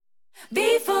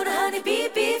honey bee,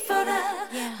 bee for the,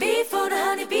 bee for the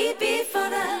honey bee, bee for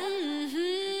the.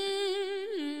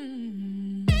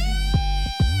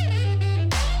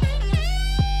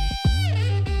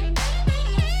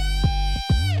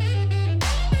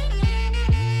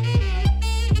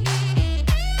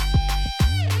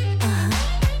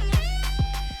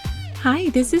 Hi,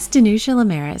 this is Danusha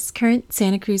Lameris, current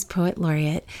Santa Cruz Poet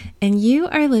Laureate, and you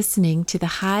are listening to the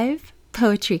Hive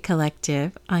Poetry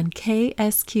Collective on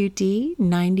KSQD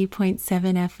 90.7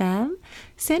 FM,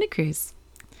 Santa Cruz.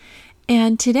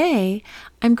 And today,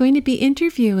 I'm going to be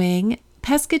interviewing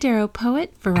Pescadero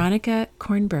poet Veronica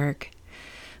Kornberg,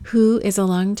 who is a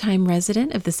longtime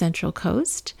resident of the Central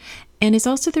Coast and is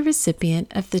also the recipient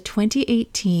of the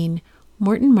 2018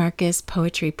 Morton Marcus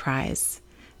Poetry Prize,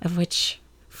 of which,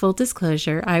 full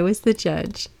disclosure, I was the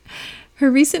judge. Her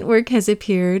recent work has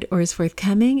appeared or is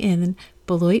forthcoming in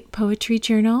Beloit Poetry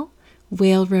Journal,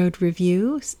 Whale Road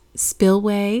Review,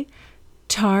 Spillway,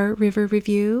 Tar River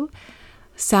Review,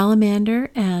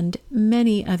 Salamander, and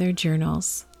many other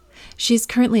journals. She's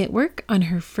currently at work on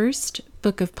her first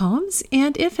book of poems,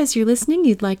 and if, as you're listening,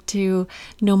 you'd like to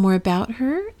know more about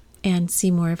her and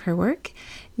see more of her work,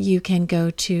 you can go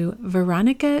to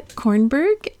Veronica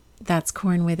Kornberg, that's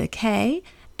Korn with a K,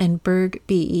 and Berg,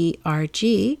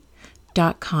 BERG.com.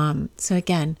 So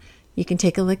again, you can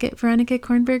take a look at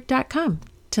veronicakornberg.com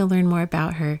to learn more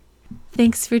about her.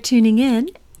 Thanks for tuning in,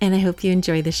 and I hope you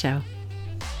enjoy the show.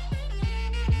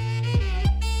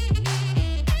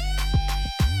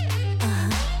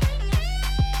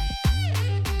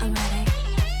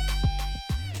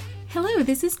 Hello,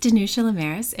 this is Danusha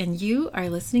Lameris, and you are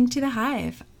listening to The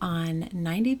Hive on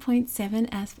 90.7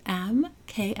 FM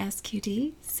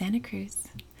KSQD Santa Cruz.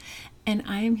 And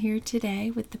I am here today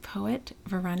with the poet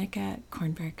Veronica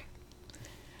Kornberg.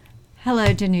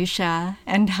 Hello, Danusha,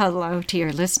 and hello to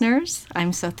your listeners.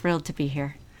 I'm so thrilled to be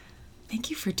here. Thank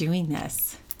you for doing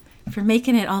this, for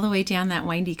making it all the way down that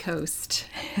windy coast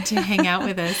to hang out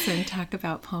with us and talk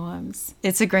about poems.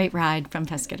 It's a great ride from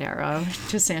Pescadero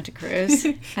to Santa Cruz.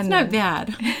 It's not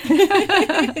bad.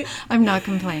 I'm not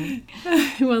complaining.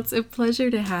 Well, it's a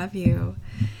pleasure to have you.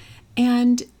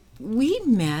 And we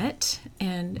met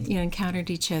and encountered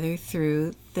each other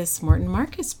through this Morton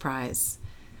Marcus Prize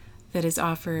that is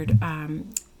offered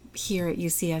here at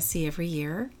UCSC every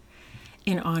year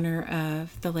in honor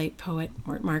of the late poet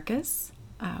Mort Marcus,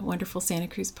 a wonderful Santa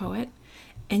Cruz poet.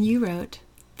 And you wrote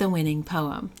the winning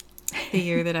poem the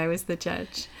year that I was the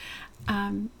judge. Do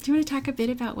you want to talk a bit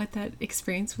about what that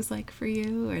experience was like for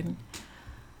you? And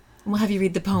we'll have you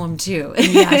read the poem too.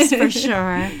 Yes, for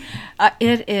sure.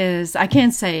 It is, I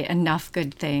can't say enough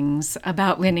good things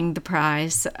about winning the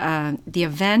prize. The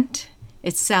event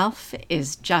itself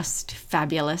is just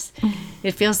fabulous.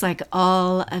 It feels like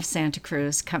all of Santa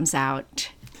Cruz comes out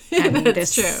in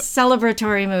this true.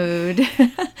 Celebratory mood.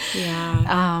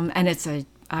 Yeah. And it's a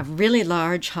really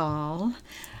large hall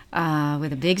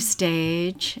with a big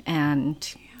stage,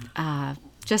 and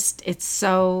it's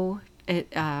so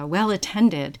well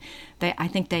attended. I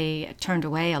think they turned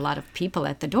away a lot of people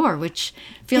at the door, which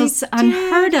feels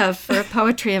unheard of for a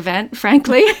poetry event,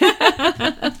 frankly.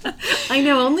 I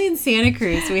know, only in Santa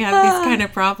Cruz we have these kind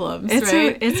of problems,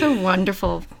 right? It's a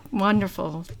wonderful,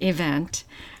 wonderful event.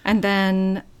 And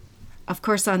then, of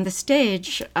course, on the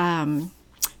stage,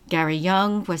 Gary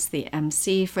Young was the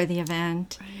MC for the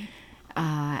event,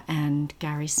 right. And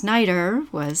Gary Snyder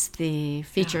was the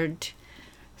featured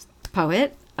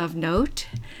poet of note.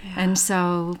 Yeah. And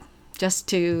so just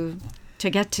to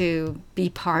get to be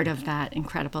part of that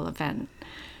incredible event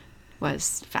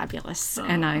was fabulous. Oh.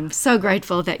 And I'm so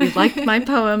grateful that you liked my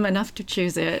poem enough to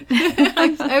choose it.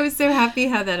 I was so happy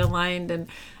how that aligned, and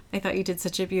I thought you did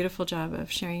such a beautiful job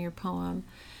of sharing your poem.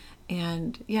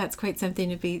 And yeah, it's quite something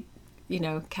to be,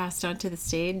 cast onto the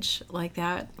stage like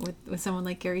that with someone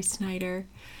like Gary Snyder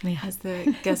as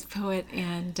the guest poet,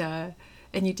 and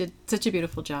you did such a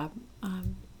beautiful job.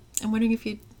 I'm wondering if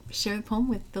you'd share the poem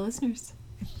with the listeners.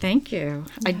 Thank you.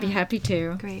 Yeah. I'd be happy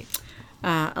to. Great.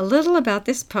 A little about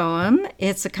this poem.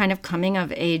 It's a kind of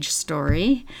coming-of-age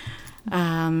story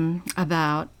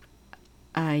about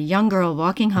a young girl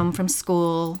walking home from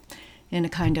school in a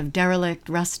kind of derelict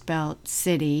Rust Belt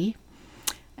city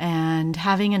and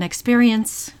having an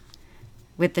experience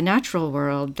with the natural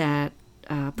world that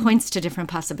points to different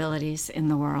possibilities in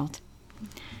the world.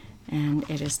 And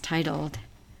it is titled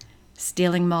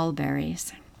Stealing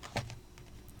Mulberries.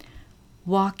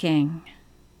 Walking,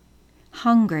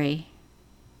 hungry,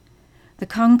 the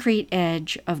concrete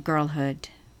edge of girlhood,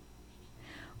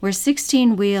 where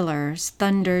 16-wheelers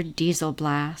thundered diesel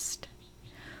blast,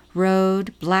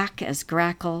 road black as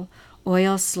grackle,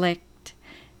 oil slicked,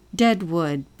 Dead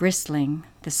wood bristling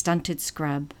the stunted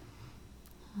scrub.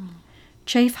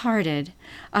 Chafe-hearted,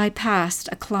 I passed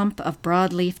a clump of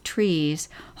broadleaf trees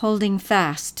holding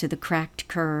fast to the cracked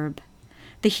curb,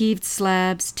 the heaved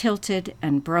slabs tilted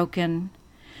and broken,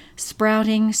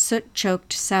 sprouting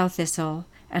soot-choked sow thistle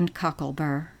and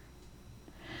cocklebur.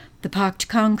 The pocked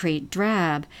concrete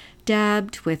drab,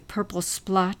 dabbed with purple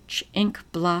splotch, ink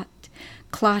blot,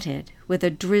 clotted with a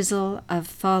drizzle of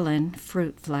fallen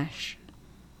fruit flesh.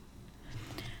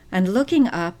 And looking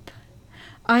up,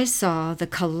 I saw the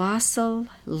colossal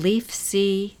leaf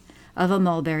sea of a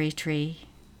mulberry tree.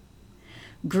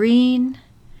 Green,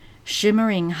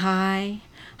 shimmering high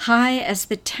as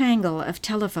the tangle of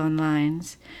telephone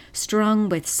lines, strung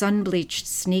with sun-bleached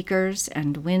sneakers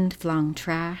and wind-flung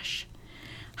trash,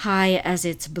 high as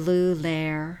its blue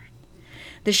lair.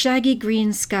 The shaggy green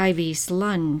skyvies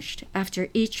lunged after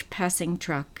each passing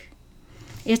truck,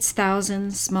 its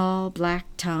thousand small black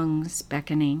tongues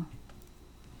beckoning.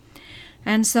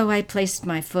 And so I placed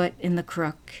my foot in the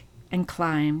crook and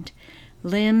climbed,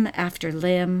 limb after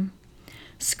limb,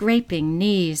 scraping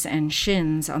knees and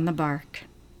shins on the bark.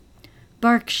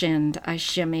 Bark-shinned I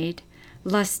shimmied,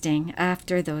 lusting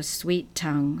after those sweet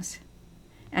tongues,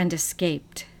 and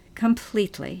escaped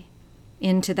completely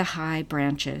into the high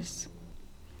branches.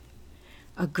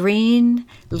 A green,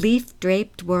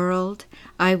 leaf-draped world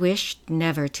I wished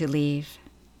never to leave.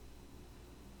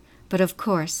 But of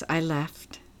course I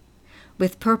left,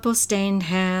 with purple-stained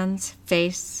hands,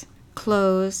 face,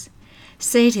 clothes,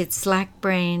 sated slack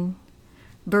brain,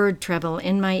 bird treble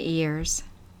in my ears.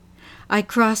 I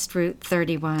crossed Route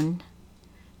 31,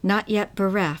 not yet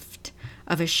bereft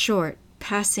of a short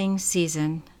passing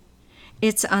season,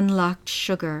 its unlocked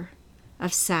sugar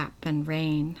of sap and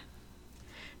rain,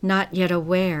 not yet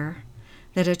aware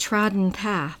that a trodden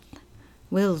path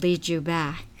will lead you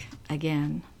back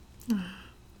again.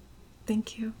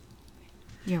 Thank you.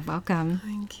 You're welcome.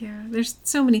 Thank you. There's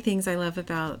so many things I love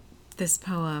about this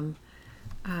poem.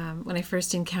 When I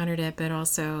first encountered it, but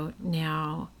also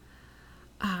now.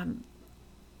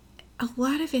 A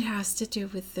lot of it has to do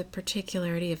with the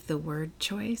particularity of the word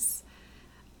choice.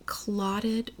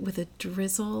 Clotted with a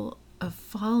drizzle of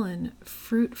fallen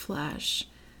fruit flesh.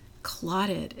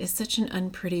 Clotted is such an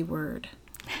unpretty word.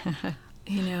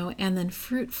 And then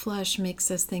fruit flesh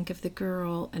makes us think of the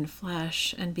girl and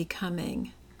flesh and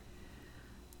becoming.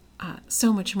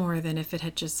 So much more than if it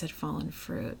had just said fallen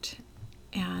fruit.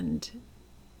 And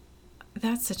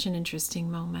that's such an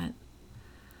interesting moment.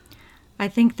 I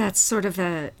think that's sort of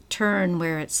a turn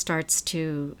where it starts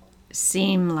to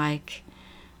seem like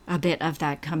a bit of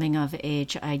that coming of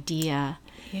age idea.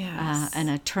 Yes.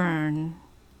 And a turn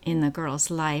in the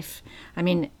girl's life. I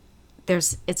mean,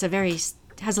 has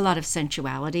a lot of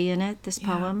sensuality in it, this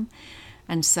poem.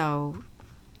 And so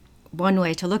one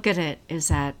way to look at it is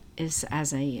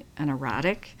as an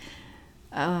erotic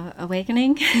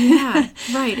awakening. Yeah,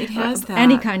 right. It has that.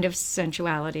 Any kind of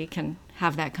sensuality can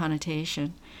have that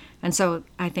connotation. And so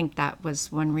I think that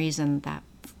was one reason that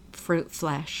fruit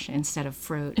flesh instead of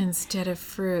fruit.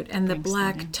 And the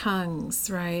black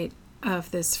tongues, right, of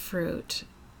this fruit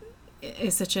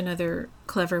is such another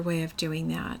clever way of doing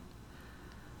that.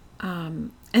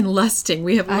 And lusting.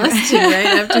 We have lusting, right,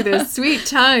 after those sweet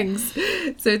tongues.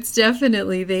 So it's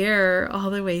definitely there all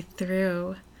the way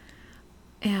through.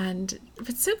 And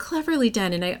it's so cleverly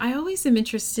done. And I always am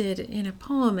interested in a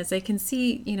poem as I can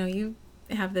see, you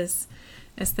have this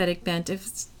aesthetic bent of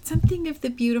something of the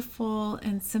beautiful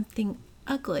and something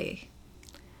ugly,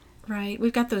 right?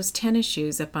 We've got those tennis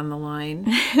shoes up on the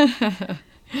line,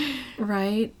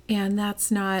 right? And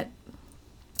that's not,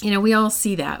 we all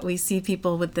see that. We see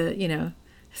people with the,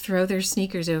 throw their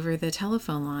sneakers over the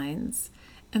telephone lines.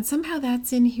 And somehow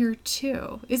that's in here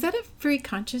too. Is that a very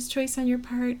conscious choice on your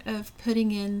part of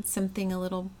putting in something a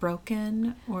little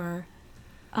broken or?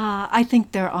 I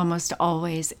think there almost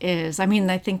always is. I mean,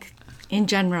 I think in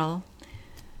general,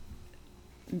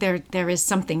 there is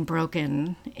something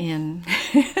broken in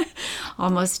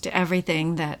almost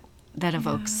everything that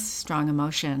evokes strong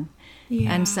emotion.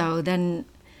 Yeah. And so then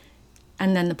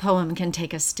the poem can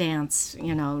take a stance,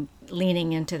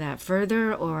 leaning into that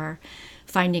further or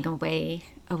finding a way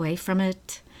away from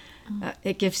it.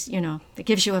 It gives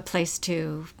you a place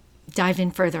to dive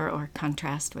in further or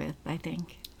contrast with, I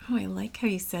think. Oh, I like how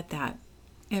you said that.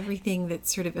 Everything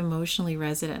that's sort of emotionally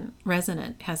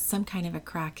resonant has some kind of a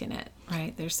crack in it,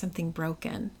 right? There's something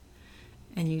broken,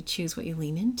 and you choose what you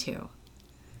lean into.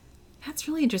 That's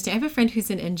really interesting. I have a friend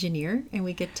who's an engineer, and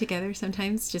we get together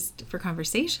sometimes just for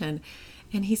conversation.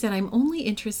 And he said, I'm only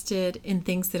interested in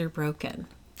things that are broken.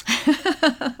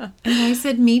 And I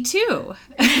said, me too.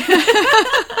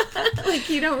 Like,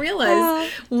 you don't realize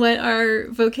what our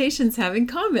vocations have in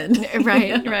common.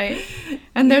 Right, right.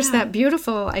 And there's that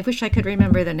beautiful, I wish I could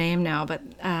remember the name now, but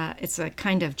it's a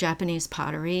kind of Japanese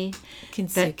pottery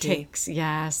that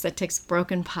takes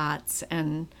broken pots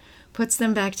and puts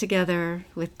them back together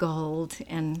with gold,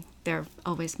 and they're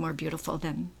always more beautiful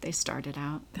than they started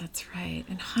out. That's right.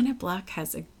 And Hannah Block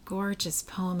has a gorgeous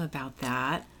poem about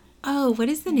that. Oh, what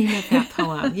is the name of that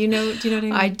poem? Do you know what I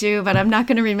mean? I do, but I'm not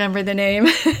going to remember the name.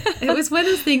 It was one of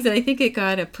those things that I think it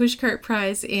got a Pushcart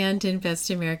Prize and in Best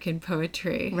American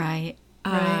Poetry. Right.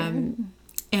 And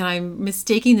I'm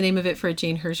mistaking the name of it for a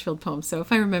Jane Hirschfield poem. So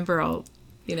if I remember, I'll,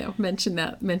 mention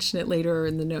it later or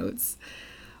in the notes.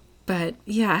 But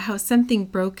yeah, how something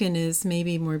broken is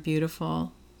maybe more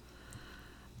beautiful.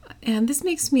 And this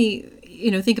makes me,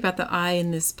 think about the eye in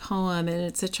this poem. And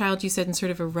it's a child, you said, in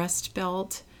sort of a Rust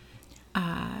Belt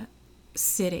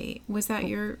city. Was that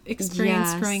your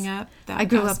experience growing up? I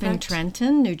grew up in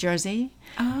Trenton, New Jersey.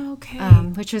 Oh, okay.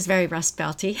 Which was very Rust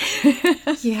Belty.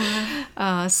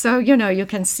 Yeah. So, you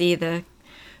can see the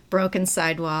broken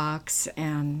sidewalks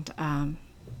and,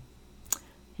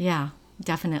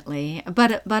 definitely.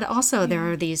 But also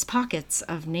there are these pockets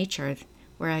of nature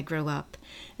where I grew up,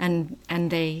 and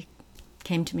they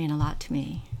came to mean a lot to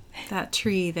me. That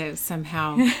tree that was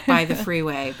somehow by the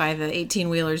freeway, by the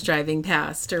 18-wheelers driving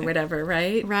past or whatever,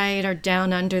 right? Right, or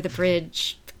down under the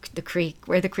bridge, the creek,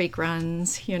 where the creek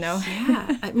runs,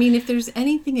 Yeah. I mean, if there's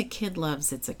anything a kid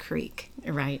loves, it's a creek.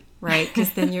 Right. Right,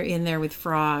 because then you're in there with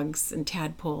frogs and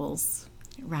tadpoles.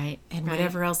 Right. And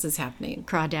whatever else is happening.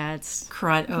 Crawdads.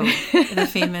 The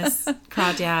famous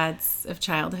crawdads of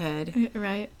childhood.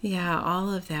 Right. Yeah,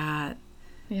 all of that.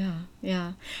 Yeah,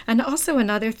 yeah. And also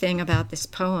another thing about this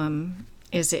poem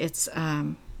is it's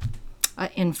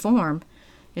in form.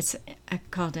 It's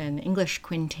called an English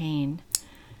quintain.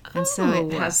 And so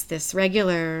it has this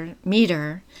regular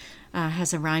meter,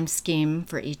 has a rhyme scheme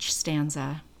for each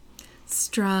stanza.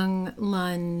 Strung,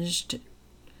 lunged.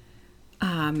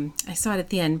 I saw it at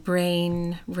the end.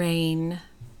 Brain, rain.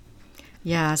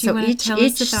 Yeah, so each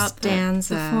about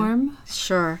stanza, the form?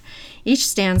 Sure. Each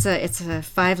stanza, it's a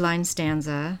 5-line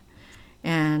stanza,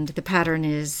 and the pattern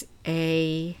is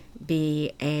A,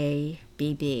 B, A,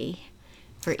 B, B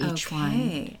for each one.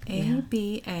 Okay, A,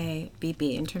 B, A, B,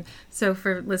 B. So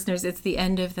for listeners, it's the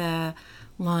end of the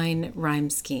line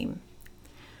rhyme scheme.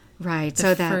 Right.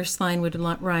 The first line would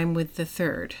rhyme with the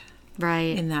third.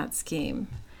 Right. In that scheme.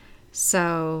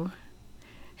 So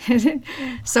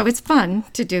it's fun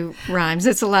to do rhymes.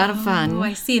 It's a lot of fun. Oh,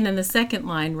 I see. And then the second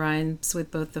line rhymes with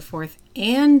both the fourth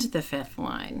and the fifth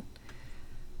line.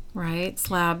 Right?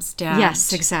 Slabs, dabbed.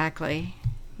 Yes, exactly.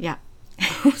 Yeah.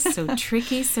 Oh, so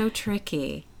tricky, so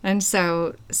tricky. And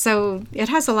so it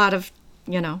has a lot of,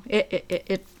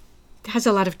 it has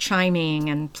a lot of chiming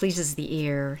and pleases the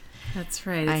ear. That's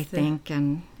right. I think.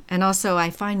 And also I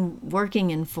find working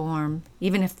in form,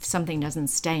 even if something doesn't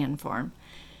stay in form,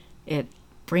 it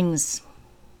brings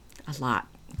a lot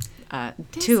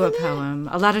to a poem.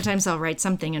 A lot of times I'll write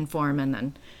something in form and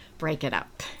then break it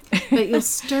up. But you'll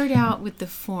start out with the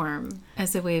form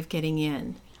as a way of getting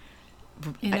in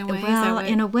a way? Well,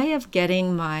 in a way of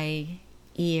getting my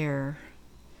ear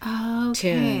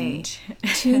tuned.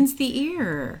 Tunes the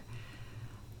ear.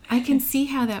 I can see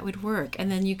how that would work.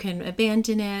 And then you can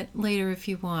abandon it later if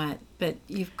you want, but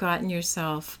you've gotten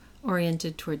yourself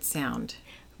oriented towards sound.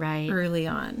 Right. Early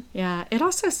on. Yeah. It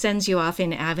also sends you off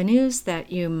in avenues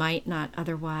that you might not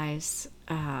otherwise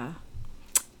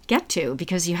get to,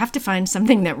 because you have to find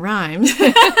something that rhymes.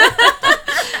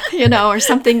 Or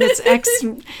something that's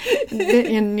in,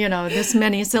 this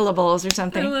many syllables or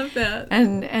something. I love that.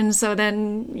 And so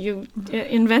then you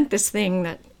invent this thing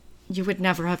that you would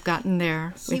never have gotten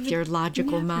there with your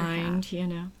logical mind,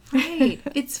 Right.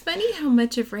 It's funny how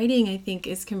much of writing, I think,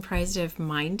 is comprised of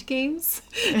mind games.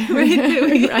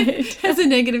 Right? Right. Has a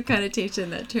negative connotation,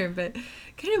 that term, but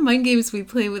kind of mind games we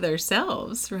play with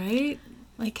ourselves, right?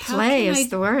 Like how play is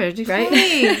the word, right?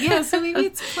 Play. Yeah, so maybe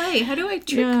it's play. How do I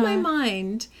trick my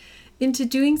mind into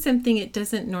doing something it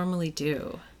doesn't normally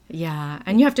do? Yeah,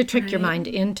 and you have to trick your mind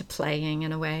into playing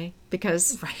in a way,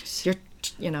 because you're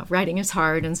writing is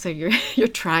hard, and so you're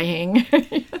trying.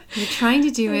 You're trying to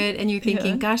do it, and you're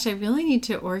thinking, gosh, I really need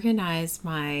to organize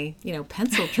my,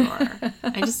 pencil drawer.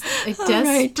 I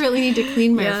desperately need to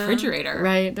clean my refrigerator.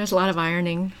 Right, there's a lot of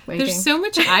ironing waiting. There's so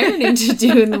much ironing to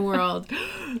do in the world.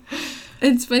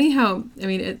 It's funny how,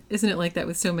 isn't it like that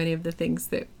with so many of the things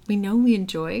that we know we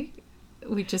enjoy,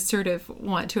 we just sort of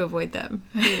want to avoid them.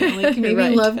 Like maybe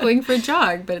Right. love going for a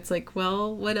jog, but it's like,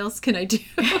 well, what else can I do?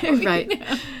 Right.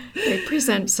 They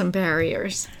present some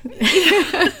barriers.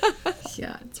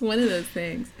 Yeah, it's one of those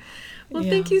things. Well,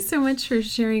 Yeah. thank you so much for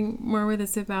sharing more with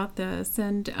us about this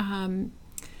and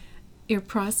your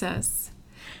process.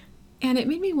 And it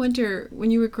made me wonder, when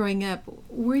you were growing up,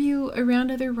 were you around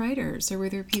other writers, or were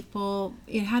there people,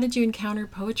 how did you encounter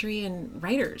poetry and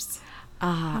writers?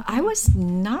 I was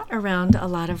not around a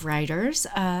lot of writers.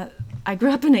 I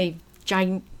grew up in a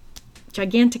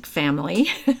gigantic family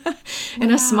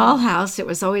in a small house. It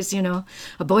was always, a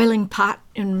boiling pot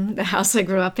in the house I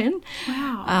grew up in.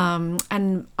 Wow.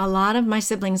 And a lot of my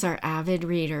siblings are avid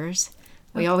readers.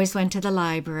 We always went to the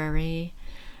library.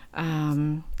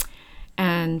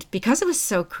 And because it was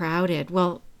so crowded,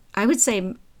 well, I would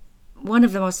say one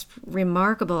of the most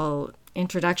remarkable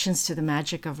introductions to the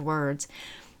magic of words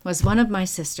was one of my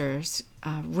sisters,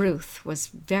 Ruth, was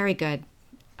very good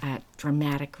at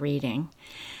dramatic reading.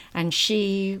 And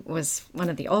she was one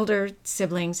of the older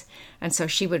siblings, and so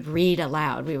she would read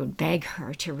aloud. We would beg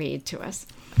her to read to us.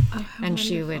 And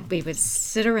we would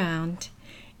sit around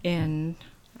in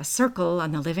a circle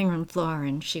on the living room floor,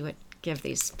 and she would give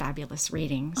these fabulous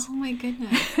readings. Oh my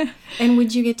goodness. And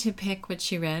would you get to pick what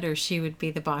she read, or she would be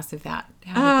the boss of that?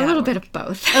 A little bit of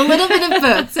both. A little bit of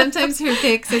both. Sometimes her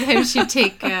pick, sometimes she'd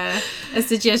take a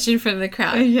suggestion from the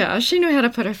crowd. Yeah, she knew how to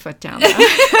put her foot down.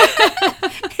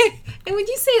 And when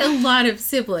you say a lot of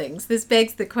siblings, this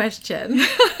begs the question.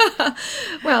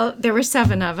 Well, there were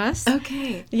 7 of us.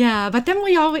 Okay. Yeah, but then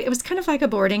it was kind of like a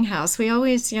boarding house. We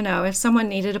always, if someone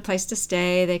needed a place to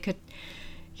stay, they could,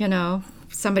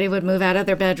 somebody would move out of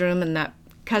their bedroom and that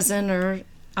cousin or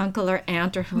uncle or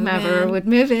aunt or whomever would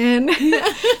move in.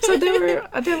 So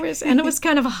there was, and it was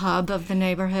kind of a hub of the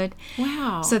neighborhood.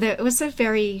 Wow. So it was a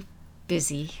very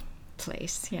busy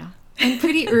place, yeah. And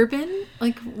pretty urban,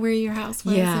 like where your house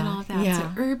was Yeah, and all of that. yeah.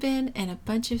 So urban and a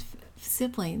bunch of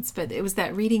siblings. But it was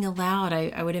that reading aloud,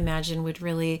 I would imagine, would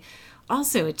really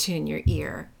also attune your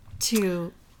ear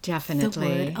to Definitely.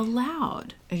 the word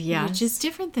aloud. Yes. Which is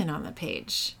different than on the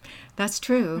page. That's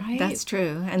true. Right? That's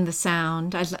true. And the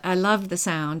sound. I love the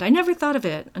sound. I never thought of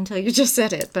it until you just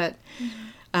said it. But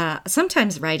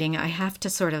sometimes writing, I have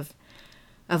to sort of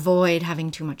avoid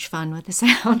having too much fun with the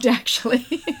sound, actually.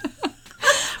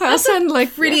 I'll sound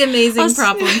like Pretty amazing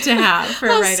problem to have for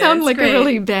a I'll writer. sound It's like great. a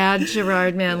really bad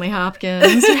Gerard Manley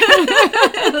Hopkins.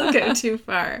 It'll go too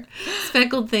far.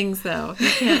 Speckled Things, though. You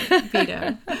can't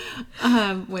veto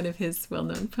one of his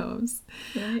well-known poems.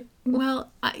 Right.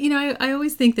 Well, I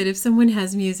always think that if someone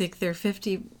has music, they're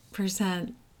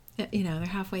 50%, they're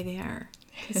halfway there.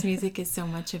 Because music is so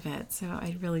much of it. So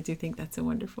I really do think that's a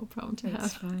wonderful problem to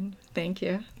That's have. fun. Thank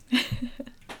you.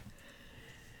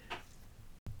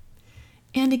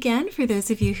 And again, for those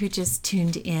of you who just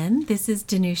tuned in, this is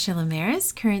Danusha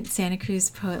Lameris, current Santa Cruz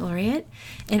Poet Laureate,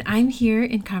 and I'm here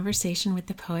in conversation with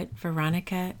the poet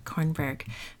Veronica Kornberg,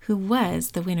 who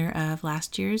was the winner of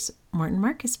last year's Morton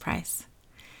Marcus Prize.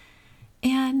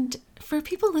 And for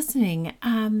people listening,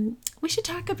 we should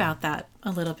talk about that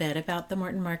a little bit, about the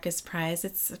Morton Marcus Prize.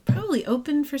 It's probably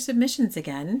open for submissions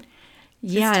again.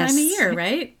 Yes. This time of year,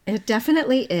 right? It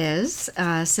definitely is.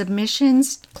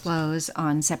 Submissions close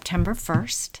on September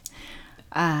 1st.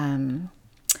 And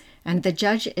the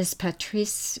judge is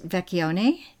Patrice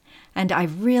Vecchione. And I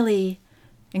really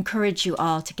encourage you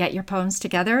all to get your poems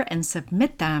together and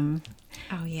submit them.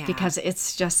 Oh, yeah. Because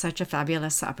it's just such a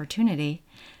fabulous opportunity.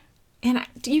 And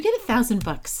you get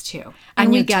 $1,000 too.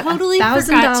 And we you get totally $1,000.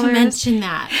 forgot to mention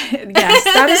that. Yes,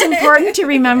 that is important to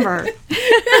remember.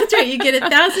 That's right. You get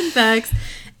 $1,000,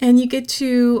 and you get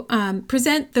to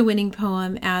present the winning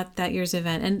poem at that year's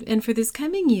event. And for this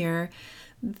coming year,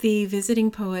 the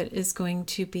visiting poet is going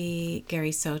to be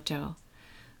Gary Soto,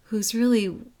 who's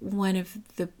really one of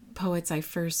the poets I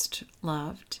first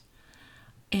loved,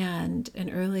 and an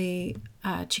early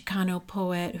Chicano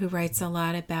poet who writes a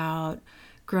lot about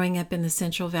growing up in the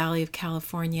Central Valley of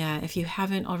California. If you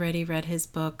haven't already read his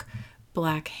book,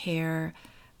 Black Hair,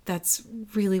 that's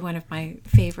really one of my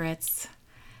favorites.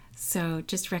 So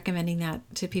just recommending that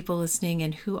to people listening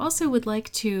and who also would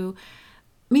like to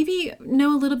maybe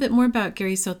know a little bit more about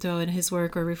Gary Soto and his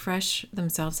work, or refresh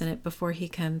themselves in it before he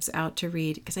comes out to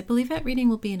read. Because I believe that reading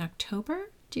will be in October.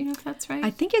 Do you know if that's right? I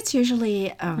think it's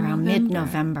usually around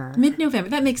mid-November. Mid-November.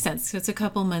 That makes sense. So it's a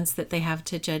couple months that they have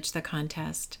to judge the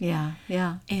contest. Yeah,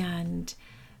 yeah. And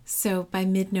so by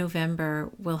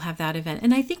mid-November, we'll have that event.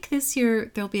 And I think this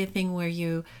year there'll be a thing where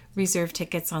you reserve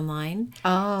tickets online.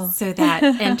 Oh. So that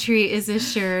entry is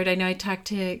assured. I know I talked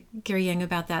to Gary Young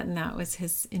about that, and that was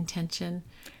his intention.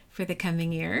 for the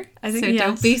coming year. I think, so yes.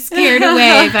 don't be scared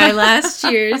away by last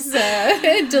year's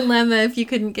dilemma if you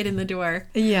couldn't get in the door.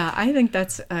 Yeah, I think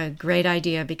that's a great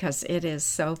idea because it is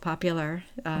so popular.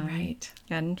 Right.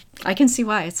 And I can see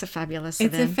why. It's a fabulous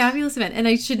event. It's a fabulous event. And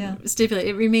I should stipulate,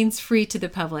 it remains free to the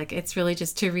public. It's really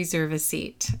just to reserve a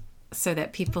seat so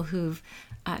that people who've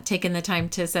taken the time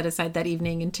to set aside that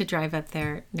evening and to drive up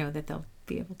there know that they'll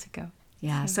be able to go.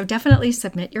 Yeah, so definitely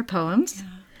submit your poems. Yeah.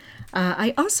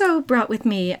 I also brought with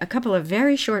me a couple of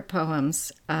very short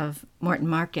poems of Morton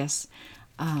Marcus,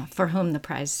 for whom the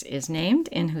prize is named,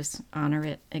 in whose honor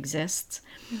it exists.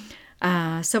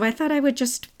 So I thought I would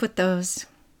just put those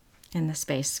in the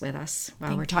space with us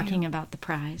while we're talking about the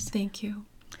prize. Thank you.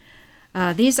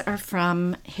 These are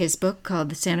from his book called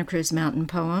The Santa Cruz Mountain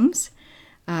Poems,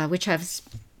 which has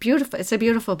it's a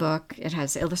beautiful book. It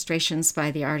has illustrations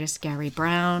by the artist Gary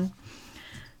Brown.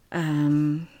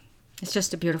 It's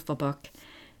just a beautiful book,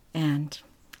 and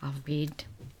I'll read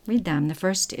them. The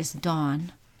first is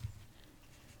Dawn.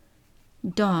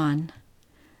 Dawn.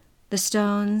 The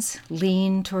stones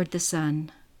lean toward the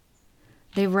sun.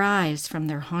 They rise from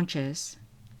their haunches.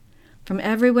 From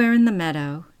everywhere in the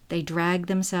meadow, they drag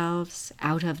themselves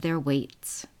out of their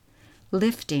weights,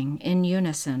 lifting in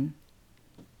unison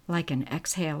like an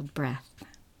exhaled breath.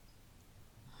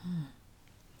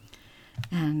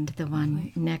 And the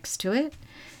one next to it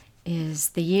is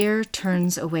The year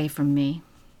turns away from me.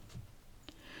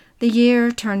 The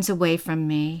year turns away from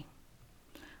me.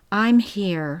 I'm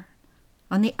here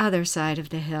on the other side of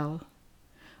the hill,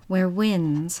 where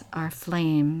winds are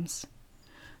flames,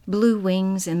 blue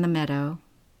wings in the meadow.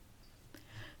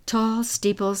 Tall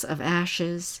steeples of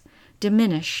ashes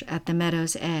diminish at the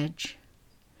meadow's edge,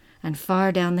 and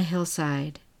far down the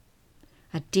hillside,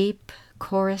 a deep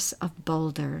chorus of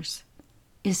boulders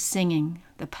is singing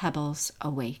the pebbles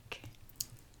awake.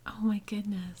 Oh my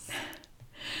goodness.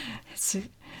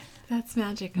 That's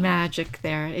magical. Magic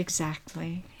there,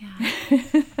 exactly. Yeah.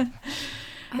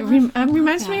 It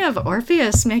reminds me of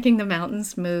Orpheus making the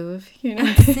mountains move,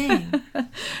 And sing.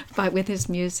 But with his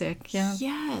music, yeah.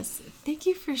 Yes. Thank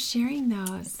you for sharing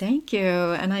those. Thank you.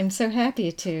 And I'm so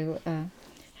happy to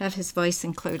have his voice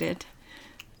included.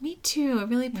 Me too. I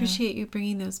really appreciate you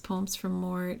bringing those poems from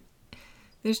Mort.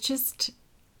 There's just,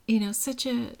 such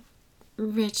a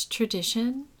rich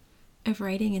tradition of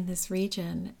writing in this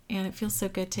region, and it feels so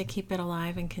good to keep it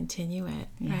alive and continue it,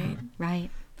 right? Right.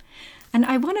 And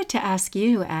I wanted to ask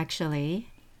you, actually,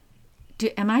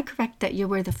 am I correct that you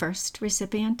were the first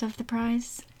recipient of the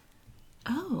prize?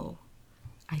 Oh.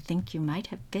 I think you might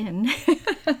have been.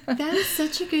 That is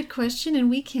such a good question, and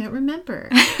we can't remember.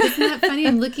 Isn't that funny?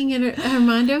 I'm looking at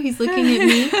Armando. He's looking at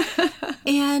me.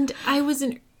 And I was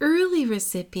an early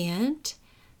recipient.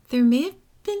 There may have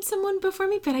been someone before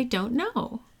me, but I don't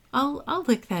know. I'll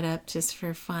look that up just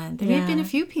for fun. There may have been a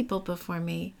few people before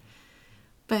me.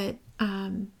 But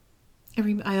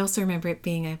I also remember it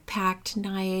being a packed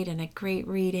night and a great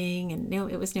reading. And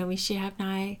it was Naomi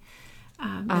Shihabnai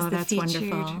as the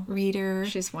featured wonderful. reader.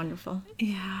 She's wonderful.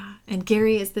 Yeah. And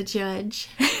Gary is the judge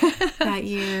that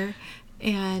year.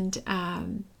 And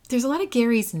there's a lot of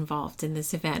Garys involved in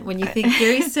this event. When you think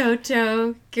Gary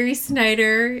Soto, Gary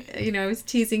Snyder, I was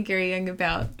teasing Gary Young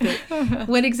about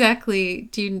what exactly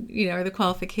are the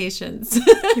qualifications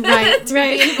right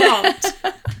be involved.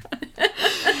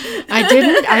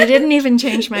 I didn't even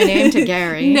change my name to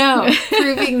Gary. No,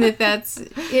 proving that that's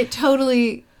it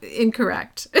totally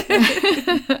incorrect.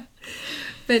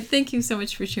 But thank you so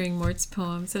much for sharing Mort's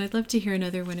poems, and I'd love to hear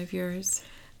another one of yours.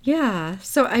 Yeah,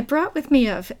 so I brought with me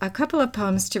a couple of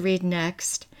poems to read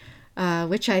next,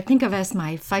 which I think of as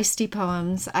my feisty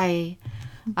poems. I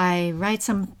write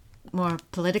some more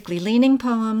politically leaning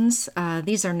poems.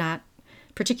 These are not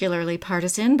particularly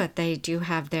partisan, but they do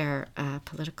have their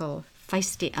political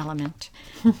feisty element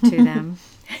to them.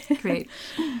 Great.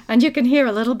 And you can hear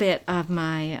a little bit of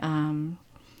my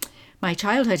my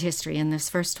childhood history in this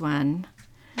first one.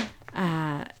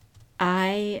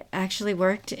 I actually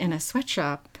worked in a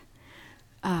sweatshop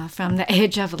from the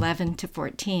age of 11 to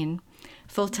 14,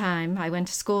 full-time. I went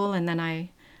to school, and then I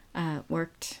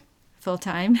worked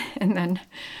full-time, and then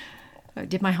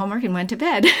did my homework and went to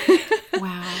bed.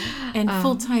 Wow. And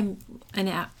full-time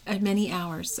and many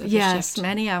hours of yes, shift.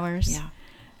 Many hours.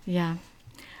 Yeah.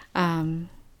 And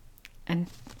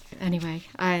anyway,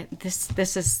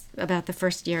 this is about the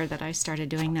first year that I started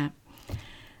doing that.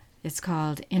 It's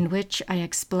called In Which I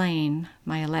Explain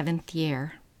My 11th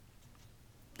Year.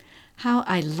 How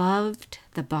I loved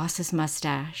the boss's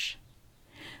mustache,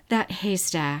 that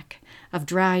haystack of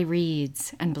dry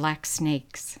reeds and black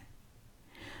snakes,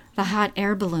 the hot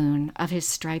air balloon of his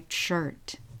striped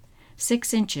shirt,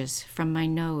 6 inches from my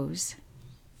nose.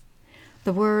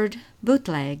 The word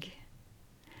bootleg,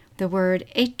 the word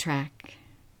 8-track,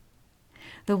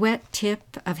 the wet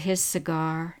tip of his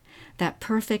cigar, that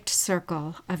perfect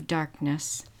circle of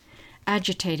darkness,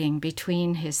 agitating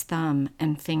between his thumb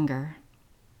and finger.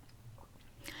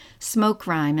 Smoke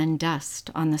rime and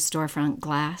dust on the storefront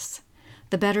glass,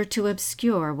 the better to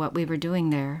obscure what we were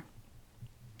doing there.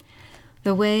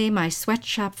 The way my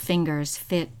sweatshop fingers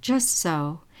fit just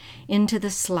so into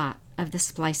the slot of the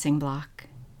splicing block.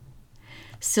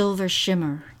 Silver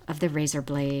shimmer of the razor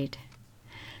blade.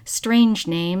 Strange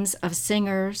names of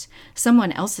singers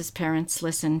someone else's parents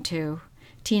listened to.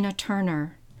 Tina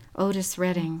Turner, Otis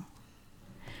Redding.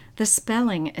 The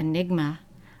spelling enigma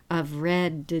of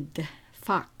red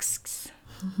fox.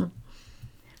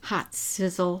 Hot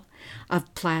sizzle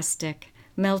of plastic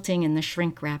melting in the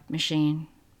shrink wrap machine.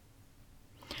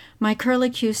 My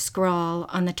curlicue scrawl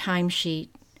on the timesheet,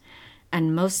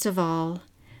 and most of all,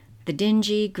 the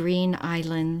dingy green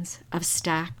islands of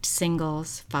stacked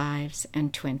singles, 5s,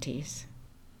 and 20s.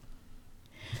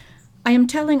 I am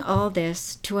telling all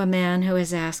this to a man who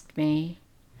has asked me,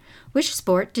 "Which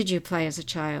sport did you play as a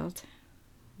child?"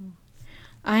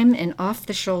 I'm in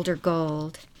off-the-shoulder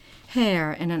gold,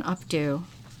 hair in an updo.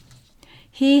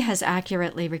 He has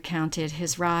accurately recounted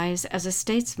his rise as a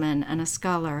statesman and a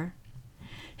scholar,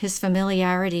 his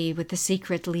familiarity with the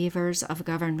secret levers of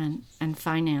government and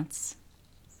finance.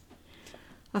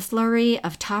 A flurry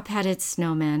of top-hatted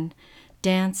snowmen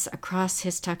dance across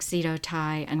his tuxedo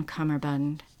tie and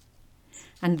cummerbund,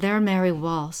 and their merry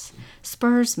waltz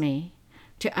spurs me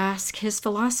to ask his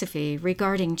philosophy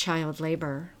regarding child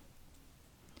labor.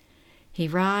 He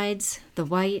rides the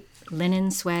white,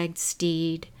 linen-swagged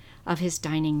steed of his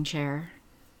dining chair.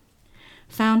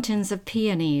 Fountains of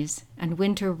peonies and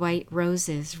winter white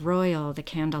roses roil the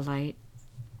candlelight.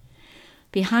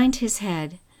 Behind his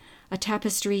head, a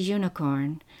tapestry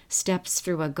unicorn steps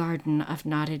through a garden of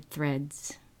knotted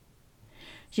threads.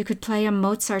 You could play a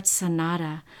Mozart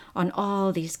sonata on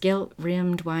all these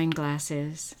gilt-rimmed wine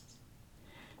glasses.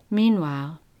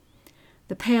 Meanwhile,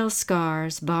 the pale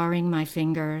scars barring my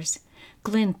fingers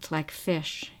glint like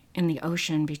fish in the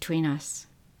ocean between us.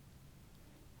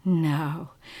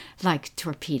 No, like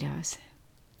torpedoes.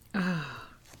 Oh,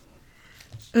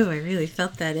 I really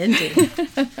felt that ending.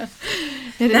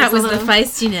 That was the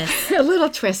feistiness. A little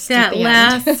twist That at the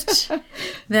end.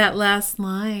 that last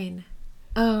line.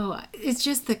 Oh, it's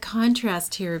just the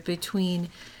contrast here between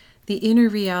the inner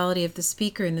reality of the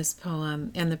speaker in this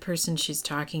poem and the person she's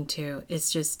talking to.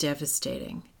 It's just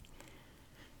devastating.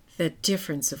 The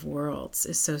difference of worlds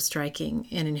is so striking,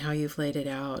 and in how you've laid it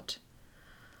out.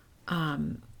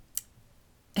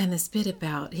 And this bit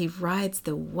about he rides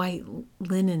the white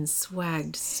linen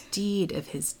swagged steed of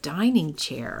his dining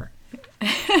chair.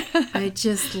 I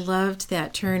just loved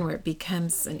that turn where it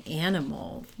becomes an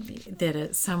animal that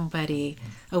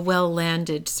a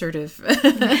well-landed sort of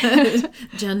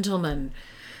gentleman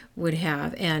would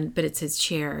have, but it's his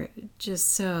chair. Just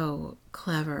so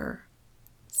clever,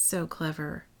 so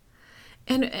clever.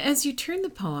 And as you turn the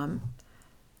poem,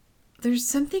 there's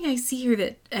something I see here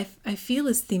that I feel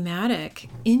is thematic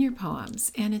in your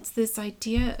poems, and it's this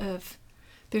idea of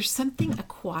there's something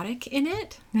aquatic in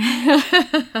it,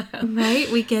 right?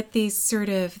 We get these sort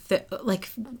of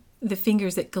the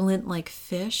fingers that glint like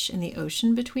fish in the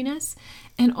ocean between us,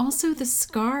 and also the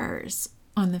scars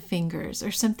on the fingers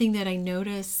are something that I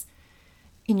notice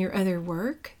in your other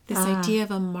work. This idea of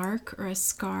a mark or a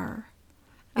scar.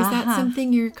 Is that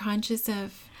something you're conscious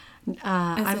of?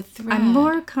 As a thread? I'm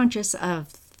more conscious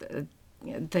of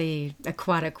the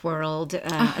aquatic world,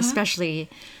 especially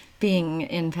being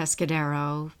in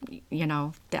Pescadero. You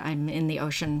know, I'm in the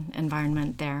ocean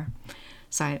environment there,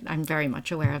 so I'm very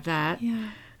much aware of that. Yeah.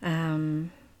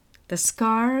 The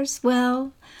scars,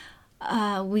 well,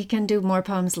 we can do more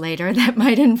poems later that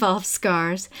might involve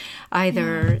scars,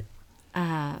 either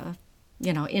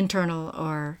internal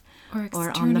or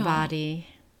on the body.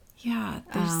 Yeah.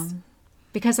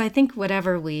 Because I think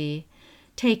whatever we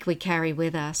take, we carry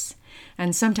with us.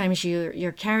 And sometimes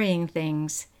you're carrying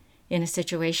things in a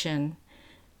situation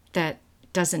that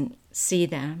doesn't see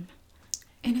them.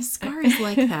 And a scar is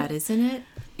like that, isn't it?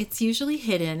 It's usually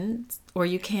hidden, or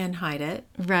you can hide it.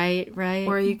 Right.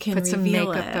 Or you can put some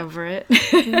reveal makeup it. over it.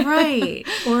 Right.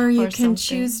 Or you can something.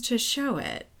 choose to show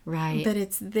it. Right. But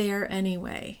it's there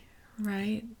anyway.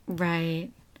 Right.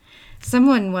 Right.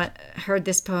 Someone heard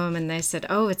this poem and they said,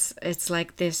 "Oh, it's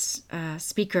like this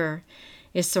speaker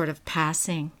is sort of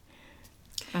passing,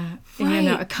 a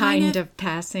kind of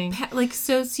passing, like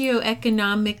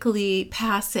socioeconomically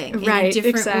passing right, in a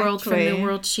different exactly. world from the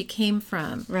world she came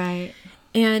from." Right.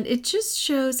 And it just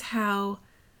shows how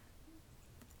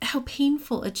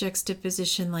painful a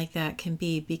juxtaposition like that can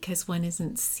be because one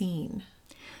isn't seen.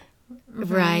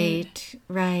 Right.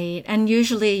 And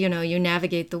usually, you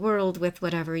navigate the world with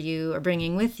whatever you are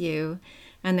bringing with you,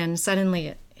 and then suddenly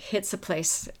it hits a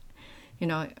place,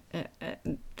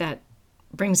 that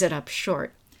brings it up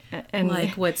short. And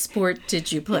Like, what sport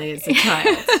did you play as a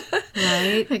child?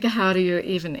 Right? Like, how do you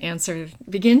even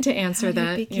begin to answer How do you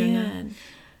that? begin?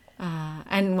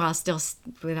 And while still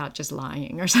without just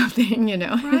lying or something,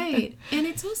 Right. And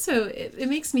it's also, it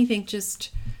makes me think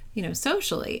just,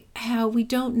 socially, how we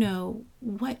don't know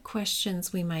what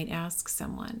questions we might ask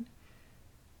someone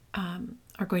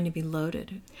are going to be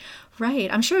loaded.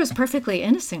 Right. I'm sure it was a perfectly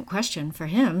innocent question for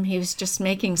him. He was just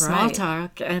making small Right.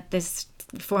 talk at this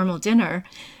formal dinner,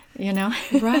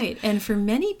 Right. And for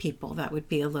many people, that would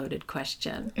be a loaded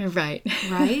question. Right.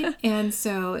 Right. And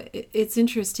so it's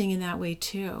interesting in that way,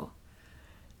 too.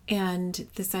 And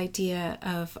this idea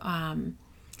of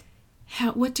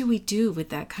what do we do with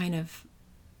that kind of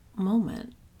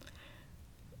moment?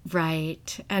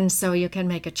 Right. And so you can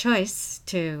make a choice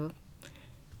to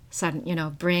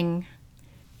bring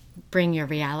your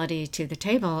reality to the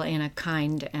table in a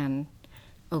kind and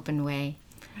open way.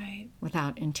 Right.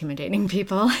 Without intimidating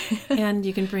people. And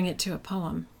you can bring it to a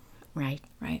poem. Right.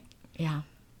 Right. Yeah.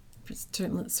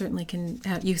 Certainly can.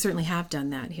 You certainly have done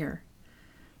that here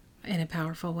in a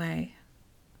powerful way.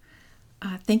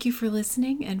 Thank you for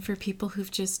listening, and for people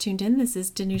who've just tuned in, this is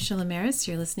Danusha Lameris.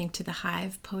 You're listening to the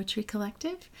Hive Poetry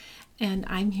Collective, and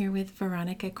I'm here with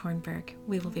Veronica Kornberg.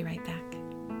 We will be right back.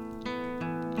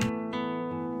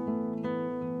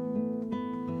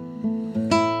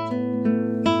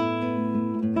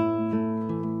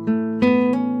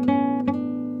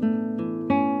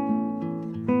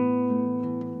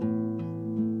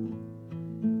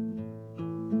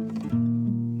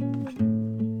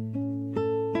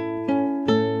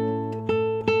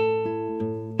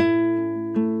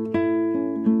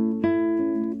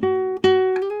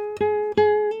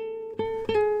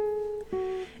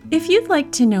 If you'd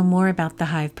like to know more about the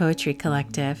Hive Poetry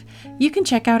Collective, you can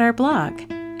check out our blog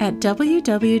at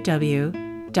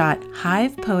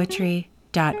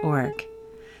www.hivepoetry.org.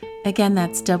 Again,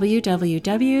 that's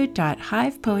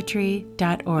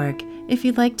www.hivepoetry.org if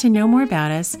you'd like to know more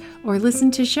about us or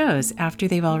listen to shows after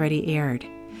they've already aired.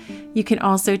 You can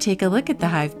also take a look at the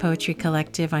Hive Poetry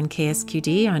Collective on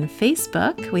KSQD on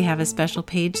Facebook. We have a special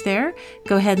page there.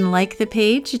 Go ahead and like the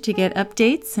page to get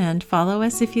updates and follow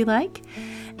us if you like.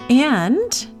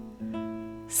 And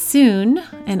soon,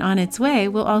 and on its way,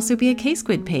 will also be a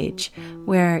K-Squid page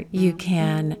where you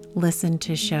can listen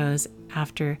to shows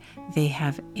after they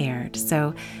have aired.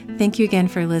 So thank you again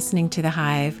for listening to The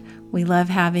Hive. We love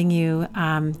having you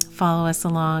follow us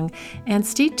along, and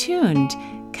stay tuned.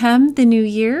 Come the new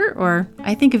year, or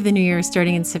I think of the new year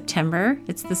starting in September,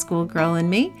 it's the schoolgirl in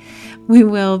me, we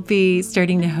will be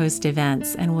starting to host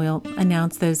events, and we'll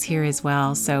announce those here as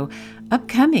well. So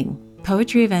upcoming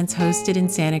poetry events hosted in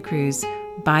Santa Cruz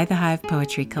by the Hive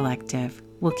Poetry Collective.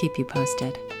 We'll keep you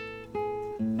posted.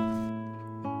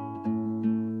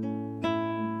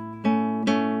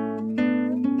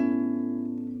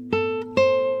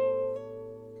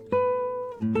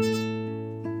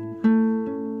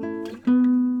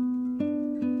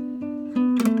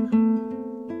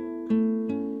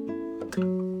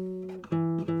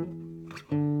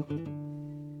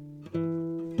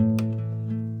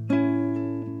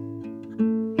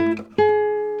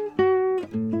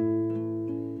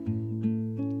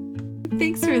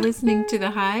 Thanks for listening to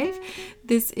The Hive.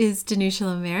 This is Danusha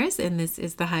Lameris, and this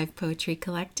is the Hive Poetry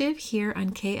Collective here on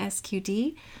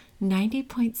KSQD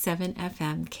 90.7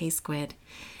 FM K-Squid.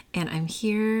 And I'm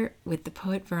here with the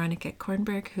poet Veronica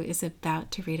Kornberg, who is about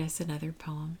to read us another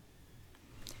poem.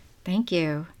 Thank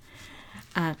you.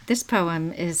 This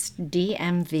poem is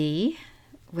DMV,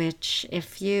 which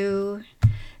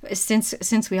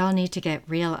since we all need to get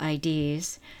real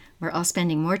IDs, we're all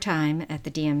spending more time at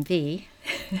the DMV,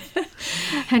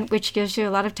 and which gives you a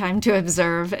lot of time to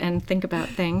observe and think about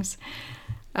things.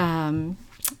 And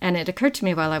it occurred to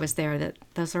me while I was there that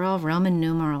those are all Roman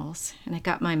numerals, and it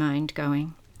got my mind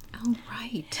going. Oh,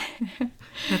 right.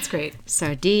 That's great.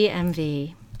 So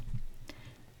DMV.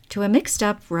 To a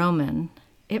mixed-up Roman,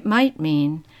 it might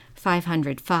mean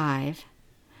 505,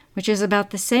 which is about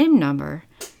the same number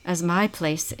as my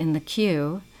place in the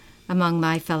queue among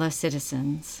my fellow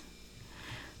citizens,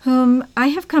 whom I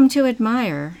have come to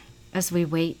admire as we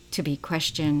wait to be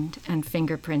questioned and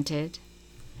fingerprinted,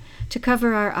 to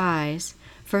cover our eyes,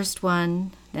 first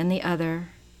one, then the other,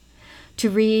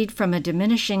 to read from a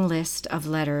diminishing list of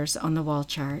letters on the wall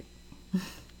chart.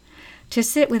 To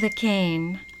sit with a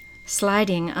cane,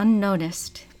 sliding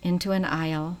unnoticed into an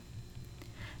aisle.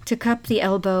 To cup the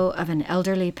elbow of an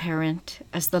elderly parent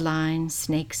as the line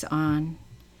snakes on.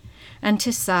 And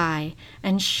to sigh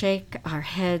and shake our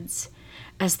heads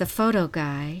as the photo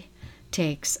guy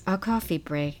takes a coffee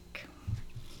break.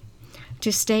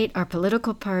 To state our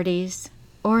political parties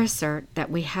or assert that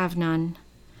we have none.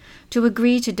 To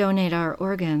agree to donate our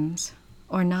organs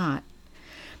or not.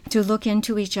 To look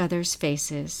into each other's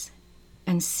faces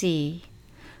and see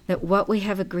that what we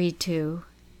have agreed to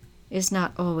is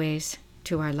not always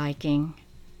to our liking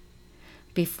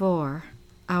before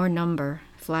our number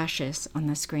flashes on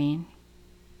the screen.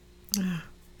 Oh,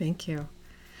 thank you.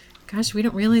 Gosh, we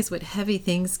don't realize what heavy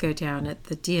things go down at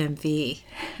the DMV.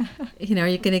 Are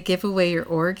you going to give away your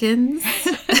organs?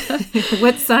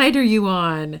 What side are you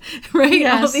on? Right?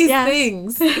 Yes, all these yes.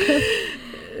 things.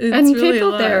 And really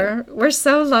people there were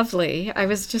so lovely. I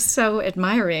was just so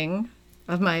admiring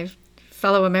of my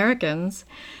fellow Americans.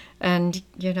 And,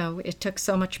 it took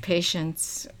so much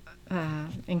patience,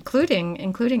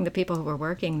 including the people who were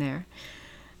working there.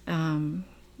 And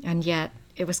yet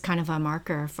it was kind of a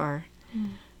marker for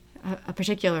a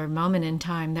particular moment in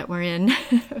time that we're in.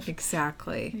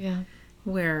 Exactly. Yeah.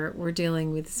 Where we're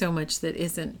dealing with so much that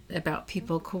isn't about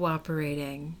people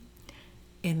cooperating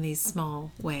in these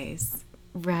small ways.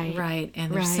 Right. Right.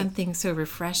 And there's something so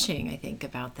refreshing, I think,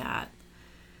 about that.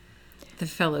 The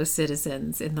fellow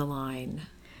citizens in the line.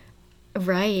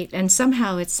 Right. And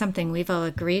somehow it's something we've all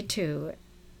agreed to,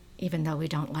 even though we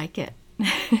don't like it.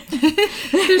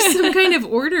 There's some kind of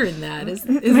order in that,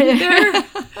 isn't there?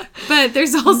 But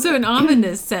there's also an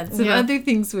ominous sense of other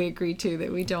things we agree to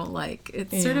that we don't like.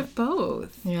 It's sort of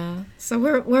both. Yeah. So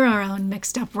we're our own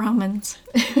mixed up Romans.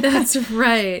 That's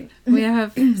right. We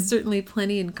have certainly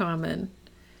plenty in common.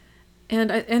 And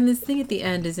this thing at the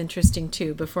end is interesting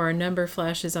too. Before our number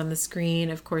flashes on the screen,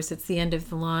 of course, it's the end of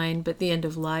the line, but the end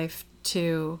of life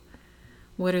too.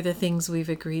 What are the things we've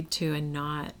agreed to and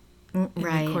not? In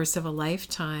the course of a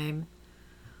lifetime.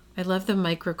 I love the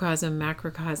microcosm,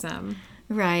 macrocosm.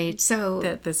 Right. So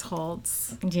that this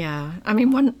holds. Yeah. I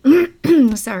mean,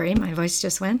 one, sorry, my voice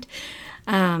just went.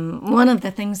 One of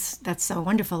the things that's so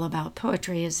wonderful about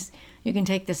poetry is you can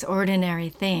take this ordinary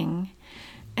thing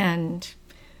and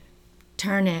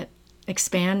turn it,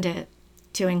 expand it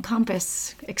to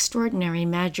encompass extraordinary,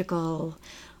 magical,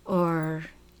 or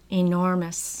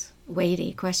enormous,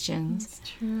 weighty questions. That's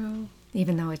true.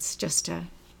 Even though it's just a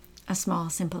small,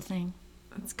 simple thing.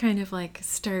 It's kind of like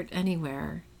start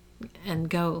anywhere and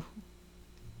go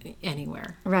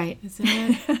anywhere. Right. Isn't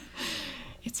it?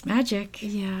 It's magic.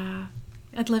 Yeah.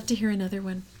 I'd love to hear another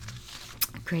one.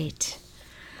 Great.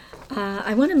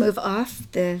 I want to move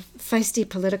off the feisty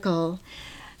political,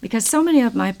 because so many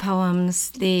of my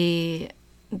poems, the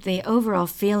overall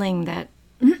feeling that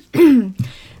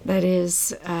that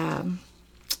is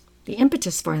the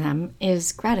impetus for them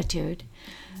is gratitude.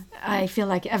 I feel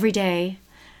like every day,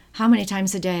 how many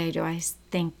times a day do I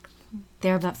think,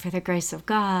 there but for the grace of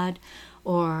God,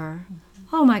 or,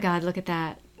 oh my God, look at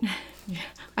that.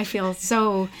 I feel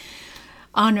so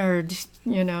honored,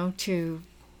 to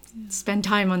spend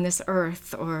time on this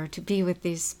earth or to be with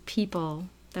these people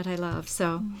that I love.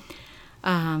 So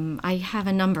I have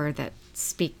a number that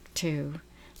speak to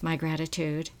my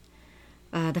gratitude.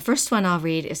 The first one I'll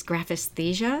read is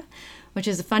graphisthesia, which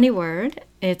is a funny word.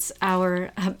 It's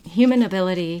our human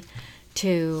ability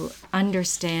to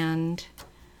understand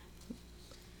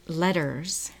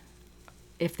letters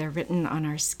if they're written on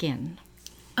our skin.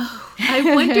 Oh,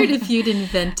 I wondered if you'd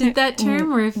invented that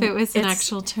term or if it was an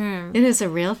actual term. It is a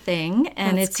real thing,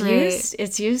 and That's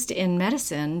it's used in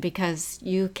medicine because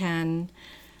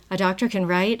a doctor can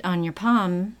write on your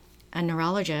palm, a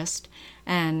neurologist,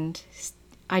 and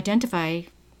identify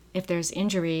if there's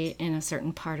injury in a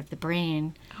certain part of the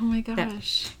brain. Oh my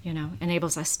gosh. That,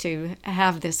 enables us to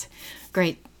have this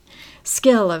great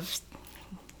skill of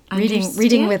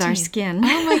reading with our skin.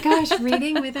 Oh my gosh,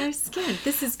 reading with our skin.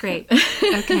 This is great.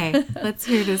 Okay, let's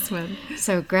hear this one.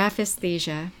 So,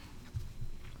 graphisthesia.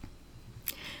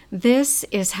 This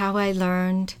is how I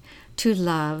learned to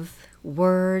love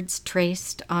words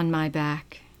traced on my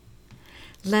back.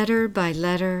 Letter by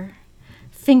letter,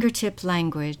 fingertip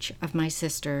language of my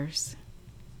sisters.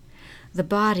 The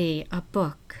body a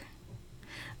book,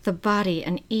 the body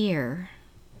an ear,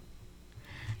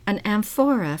 an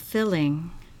amphora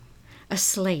filling, a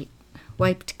slate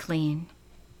wiped clean.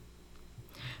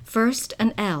 First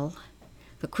an L,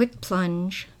 the quick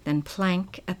plunge, then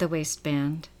plank at the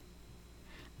waistband.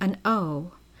 An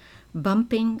O,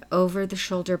 bumping over the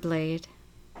shoulder blade.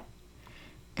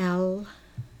 L,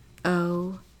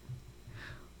 O.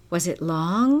 Was it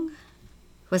long?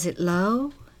 Was it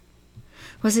low?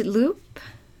 Was it loop?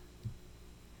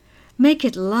 Make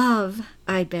it love,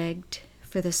 I begged,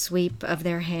 for the sweep of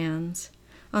their hands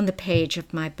on the page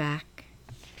of my back.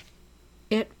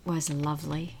 It was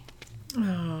lovely.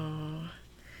 Oh,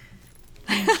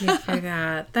 thank you for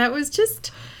that. That was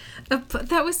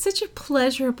that was such a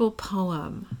pleasurable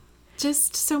poem.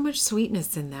 Just so much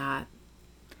sweetness in that.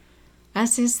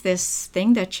 As is this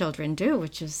thing that children do,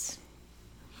 which is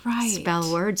Right.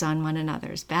 spell words on one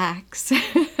another's backs.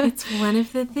 It's one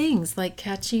of the things, like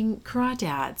catching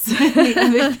crawdads. The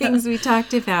other things we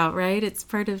talked about, right? It's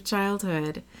part of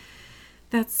childhood.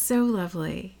 That's so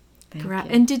lovely. Thank you.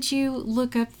 And did you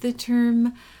look up the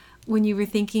term when you were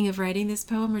thinking of writing this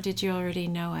poem, or did you already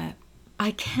know it?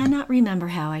 I cannot remember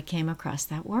how I came across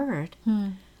that word.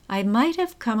 I might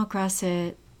have come across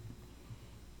it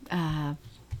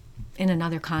in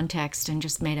another context and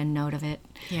just made a note of it.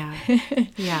 Yeah.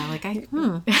 Yeah, like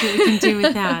what we can do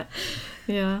with that.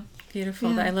 Yeah.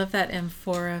 Beautiful. Yeah. I love that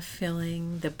amphora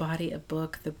filling, the body a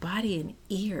book, the body an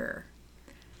ear.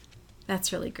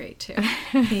 That's really great too.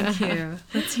 Thank you.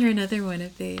 Let's hear another one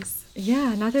of these.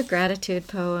 Yeah, another gratitude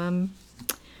poem.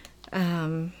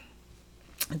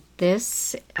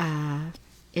 This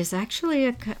is actually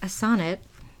a sonnet,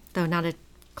 though not a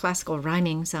classical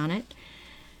rhyming sonnet,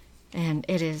 and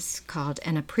it is called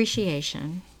An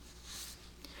Appreciation.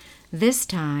 This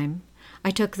time,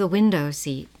 I took the window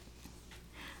seat.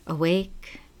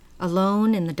 Awake,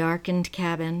 alone in the darkened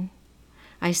cabin,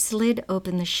 I slid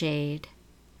open the shade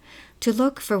to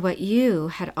look for what you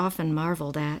had often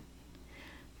marveled at,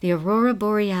 the aurora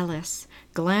borealis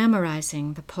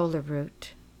glamorizing the polar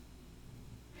route.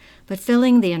 But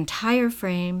filling the entire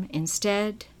frame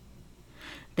instead,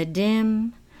 the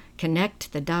dim,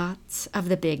 connect the dots of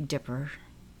the Big Dipper.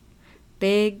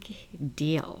 Big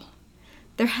deal.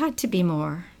 There had to be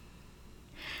more.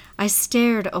 I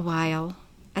stared a while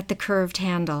at the curved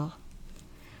handle,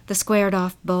 the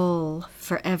squared-off bowl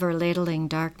forever ladling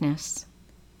darkness.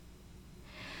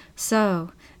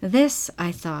 So, this,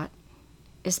 I thought,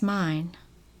 is mine.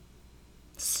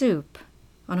 Soup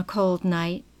on a cold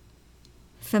night,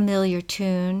 familiar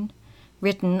tune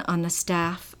written on the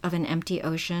staff of an empty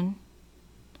ocean,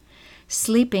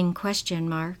 sleeping question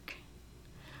mark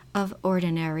of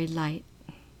ordinary light.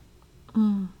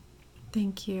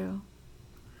 Thank you.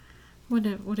 What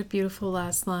a beautiful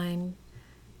last line.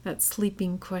 That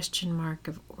sleeping question mark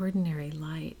of ordinary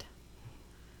light.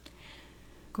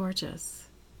 Gorgeous.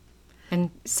 And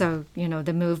so,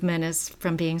 the movement is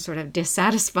from being sort of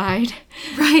dissatisfied.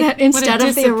 Right. That instead What a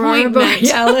of the aurora disappointment.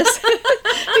 borealis,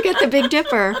 you get the Big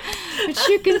Dipper, which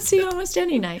you can see almost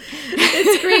any night.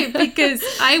 It's great because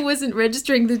I wasn't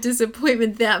registering the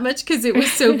disappointment that much because it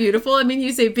was so beautiful. I mean,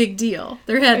 you say big deal.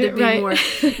 There had to be Right. more.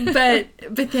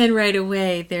 But then right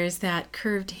away there's that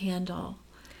curved handle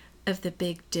of the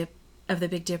Big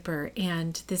Dipper,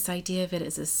 and this idea of it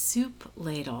as a soup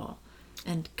ladle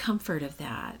and comfort of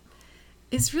that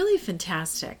is really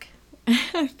fantastic.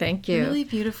 Thank you. Really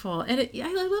beautiful. And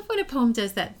I love when a poem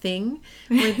does that thing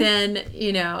where then,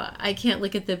 I can't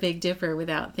look at the Big Dipper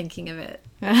without thinking of it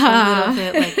a little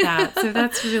bit like that. So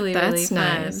that's really That's fun.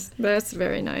 nice. That's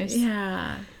very nice.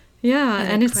 Yeah. Yeah,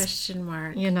 and a it's question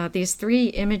mark. these three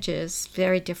images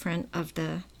very different of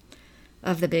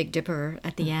the Big Dipper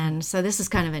at the end. So this is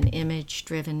kind of an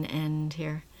image-driven end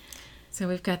here. So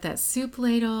we've got that soup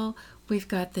ladle. We've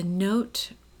got the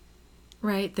note,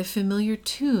 right? The familiar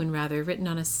tune, rather, written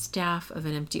on a staff of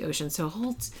an empty ocean.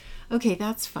 So okay,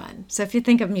 that's fun. So if you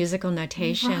think of musical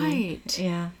notation, Right.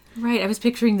 yeah, Right. I was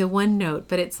picturing the one note,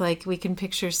 but it's like we can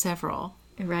picture several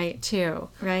right, too.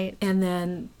 right. And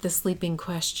then the sleeping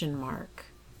question mark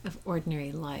of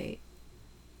ordinary light.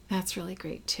 That's really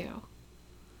great too.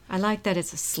 I like that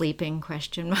it's a sleeping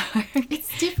question mark.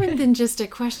 It's different than just a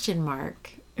question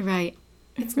mark. Right.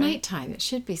 It's nighttime. It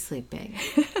should be sleeping.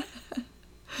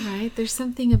 Right? There's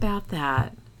something about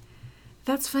that.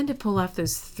 That's fun to pull off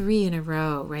those 3 in a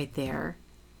row right there.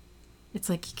 It's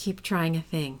like you keep trying a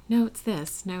thing. No, it's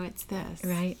this. No, it's this.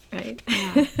 Right, right.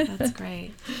 Yeah, that's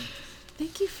great.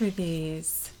 Thank you for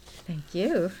these. Thank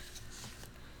you.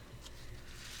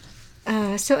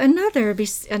 So in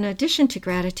addition to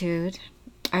gratitude,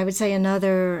 I would say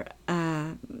another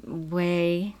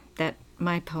way that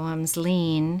my poems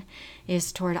lean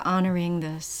is toward honoring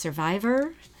the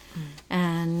survivor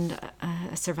and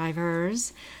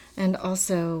survivors, and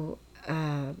also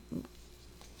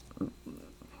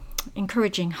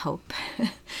encouraging hope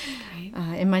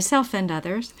in myself and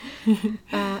others.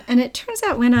 And it turns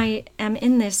out when I am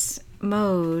in this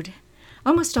mode,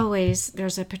 almost always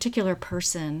there's a particular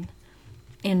person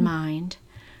in mind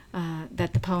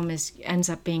that the poem ends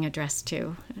up being addressed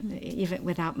to, even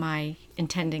without my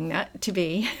intending that to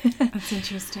be. That's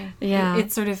interesting. Yeah.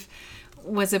 It sort of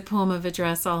was a poem of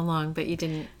address all along, but you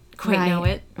didn't quite know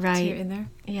it till you're in there.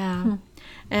 Yeah.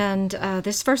 And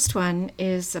this first one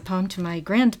is a poem to my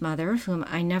grandmother, whom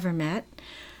I never met.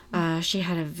 She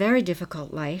had a very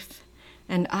difficult life,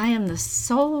 and I am the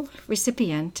sole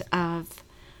recipient of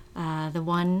the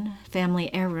one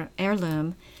family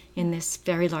heirloom in this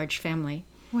very large family.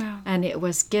 Wow. And it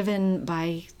was given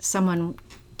by someone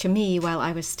to me while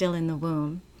I was still in the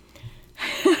womb.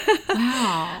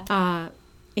 Wow.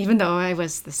 Even though I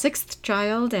was the sixth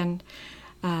child, and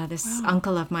this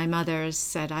uncle of my mother's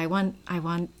said, I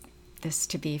want this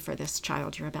to be for this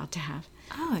child you're about to have.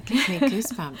 Oh, it gives me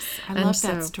goosebumps. I love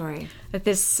that story.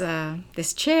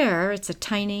 This chair, it's a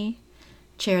tiny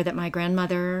chair that my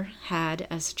grandmother had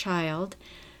as a child,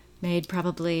 made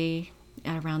probably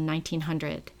at around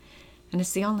 1900. And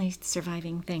it's the only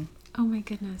surviving thing. Oh my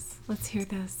goodness. Let's hear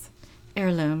this.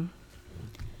 Heirloom.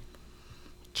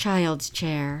 Child's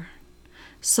chair.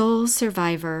 Sole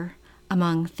survivor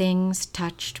among things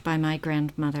touched by my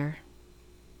grandmother.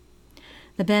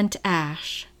 The bent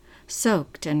ash,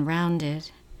 soaked and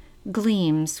rounded,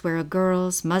 gleams where a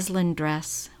girl's muslin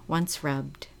dress once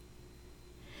rubbed.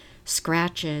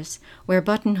 Scratches where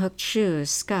button-hooked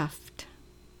shoes scuffed.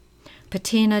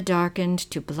 Patina darkened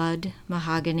to blood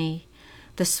mahogany,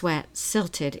 the sweat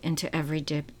silted into every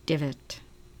divot.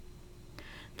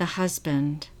 The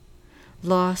husband,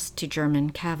 lost to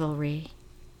German cavalry.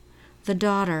 The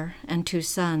daughter and 2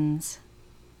 sons,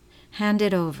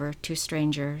 handed over to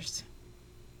strangers.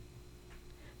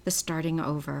 The starting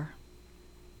over.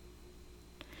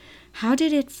 How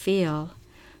did it feel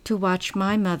to watch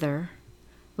my mother,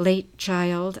 late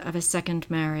child of a second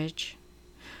marriage,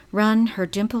 run her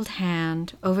dimpled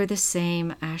hand over the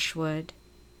same ashwood,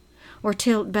 or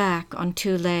tilt back on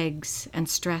 2 legs and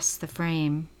stress the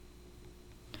frame?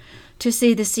 To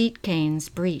see the seat canes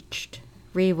breached,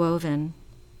 rewoven.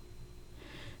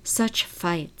 Such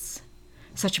fights,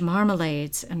 such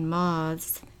marmalades and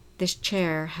moths this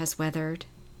chair has weathered.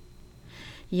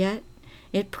 Yet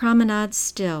it promenades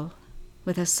still,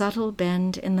 with a subtle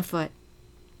bend in the foot,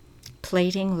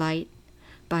 plating light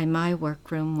by my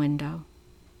workroom window.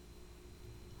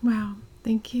 Wow,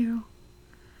 thank you.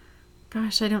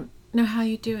 Gosh, I don't know how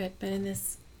you do it, but in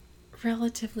this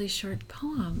relatively short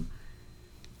poem,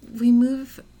 we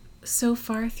move so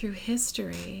far through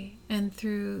history and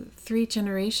through 3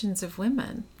 generations of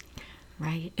women.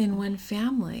 Right. In one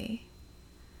family.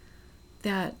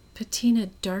 That patina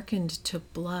darkened to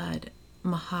blood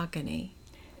mahogany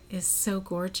is so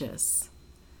gorgeous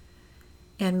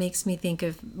and makes me think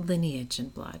of lineage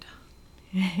and blood.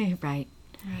 Right.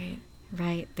 Right.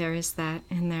 Right. There is that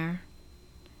in there.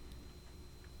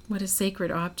 What a sacred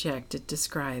object it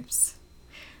describes.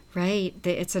 Right.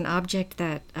 It's an object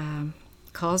that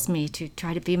calls me to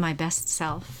try to be my best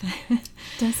self.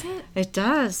 Does it? It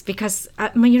does, because,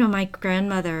 my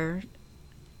grandmother,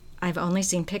 I've only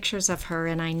seen pictures of her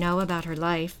and I know about her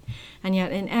life, and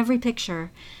yet in every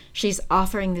picture she's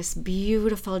offering this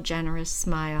beautiful, generous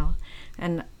smile,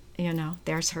 and,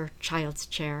 there's her child's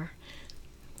chair.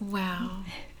 Wow.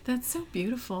 That's so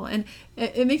beautiful. And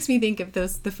it makes me think of the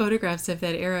photographs of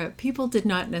that era. People did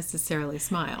not necessarily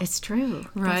smile. It's true.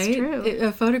 Right? That's true.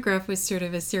 A photograph was sort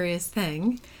of a serious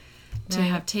thing to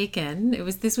have taken.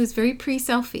 This was very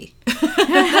pre-selfie.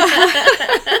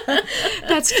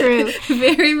 That's true.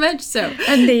 Very much so.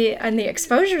 And the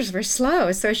exposures were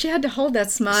slow, so she had to hold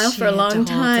that smile for a long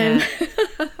time.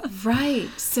 Right.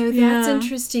 So that's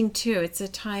interesting too. It's a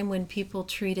time when people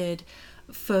treated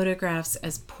photographs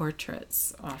as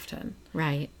portraits often.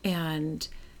 Right. And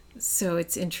so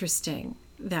it's interesting,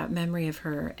 that memory of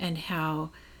her and how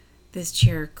this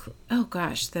chair,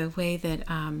 the way that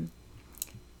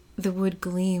the wood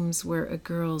gleams where a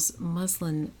girl's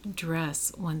muslin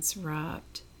dress once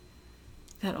rubbed.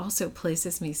 That also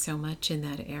places me so much in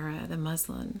that era, the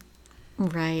muslin.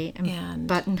 Right. And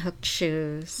button-hooked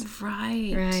shoes.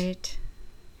 Right.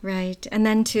 Right. And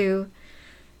then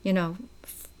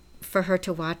for her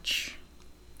to watch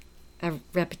a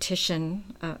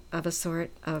repetition of a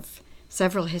sort of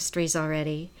several histories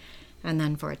already, and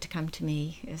then for it to come to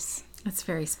me is... That's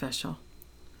very special.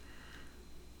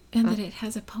 And that it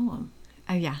has a poem.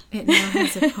 Oh, yeah. It now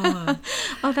has a poem.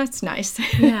 Oh, that's nice.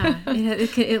 Yeah.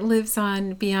 It lives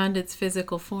on beyond its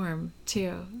physical form,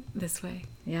 too, this way.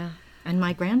 Yeah. And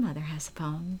my grandmother has a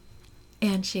poem.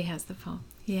 And she has the poem.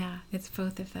 Yeah, it's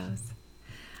both of those.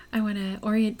 I want to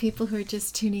orient people who are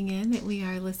just tuning in that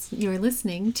you're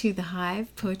listening to the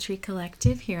Hive Poetry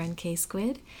Collective here on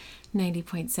K-Squid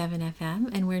 90.7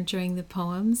 FM, and we're enjoying the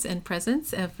poems and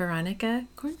presence of Veronica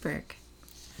Kornberg.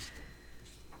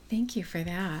 Thank you for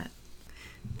that.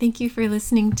 Thank you for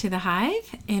listening to the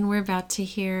Hive, and we're about to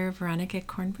hear Veronica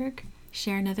Kornberg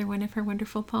share another one of her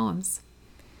wonderful poems.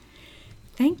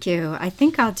 Thank you. I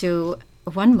think I'll do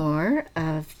one more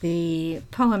of the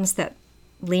poems that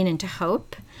lean into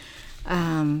hope,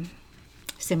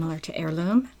 similar to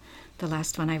Heirloom, the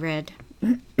last one I read.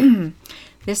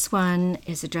 This one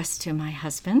is addressed to my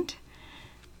husband,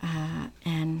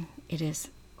 and it is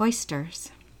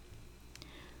Oysters.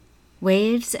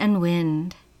 Waves and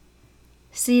wind,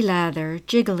 sea lather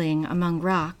jiggling among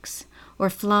rocks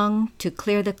or flung to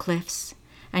clear the cliffs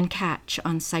and catch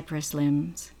on cypress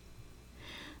limbs.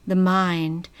 The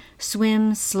mind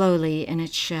swims slowly in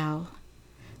its shell.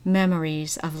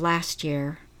 Memories of last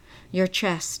year, your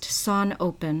chest sawn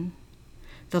open,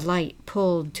 the light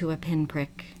pulled to a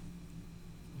pinprick.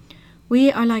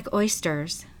 We are like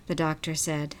oysters, the doctor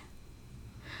said.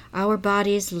 Our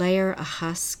bodies layer a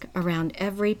husk around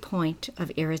every point of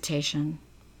irritation.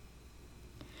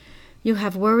 You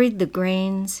have worried the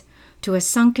grains to a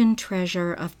sunken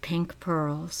treasure of pink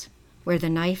pearls, where the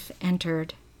knife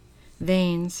entered,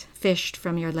 veins fished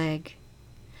from your leg,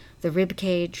 the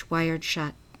ribcage wired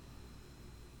shut.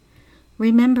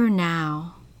 Remember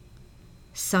now,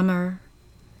 summer,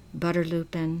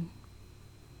 butterlupin,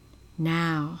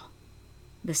 now,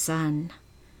 the sun,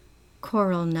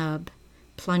 coral nub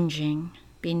plunging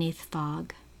beneath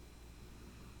fog.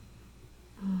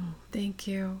 Thank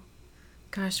you.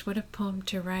 Gosh, what a poem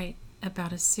to write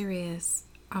about a serious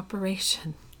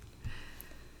operation.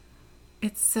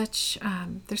 It's such,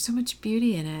 there's so much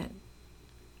beauty in it.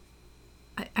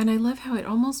 And I love how it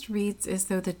almost reads as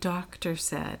though the doctor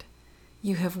said,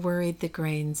 you have worried the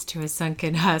grains to a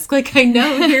sunken husk. Like, I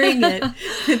know hearing it,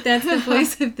 that that's the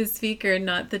voice of the speaker,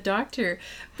 not the doctor.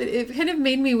 But it kind of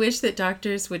made me wish that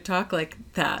doctors would talk like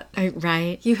that.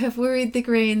 Right. You have worried the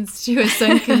grains to a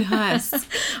sunken husk.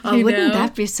 Oh, wouldn't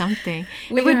that be something?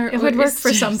 It would work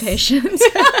for some patients.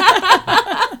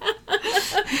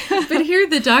 But here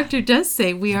the doctor does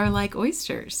say, we are like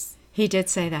oysters. He did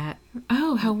say that.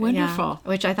 Oh, how wonderful. Yeah,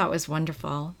 which I thought was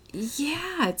wonderful.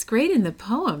 Yeah, it's great in the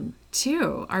poem,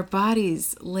 too. Our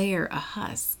bodies layer a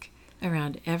husk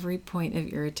around every point of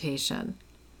irritation.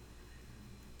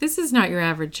 This is not your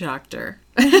average doctor.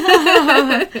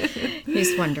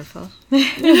 He's wonderful.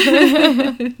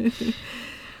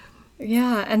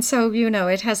 Yeah, and so,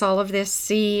 it has all of this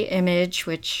sea image,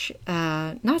 which,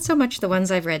 not so much the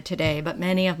ones I've read today, but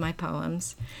many of my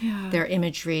poems, their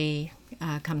imagery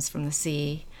comes from the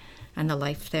sea and the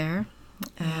life there.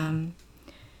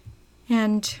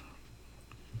 And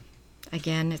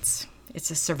again, it's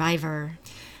a survivor.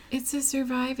 It's a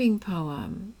surviving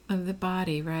poem of the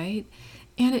body, right?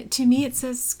 And to me, it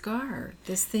says scar.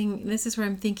 This is where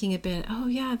I'm thinking a bit,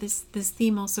 this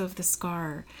theme also of the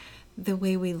scar, the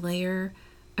way we layer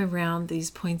around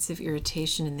these points of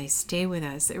irritation and they stay with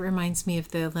us. It reminds me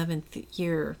of the 11th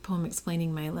year poem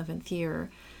explaining my 11th year,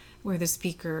 where the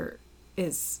speaker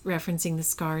is referencing the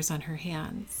scars on her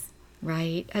hands.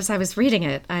 Right. As I was reading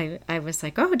it, I was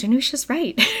like, oh, Danusha's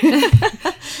right.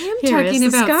 I am talking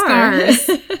about scars.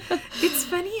 It's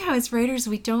funny how as writers,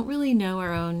 we don't really know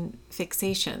our own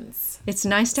fixations. It's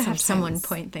nice to have someone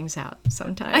point things out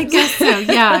sometimes. I guess so,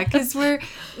 yeah, because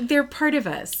they're part of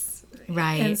us.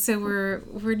 Right. And so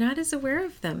we're not as aware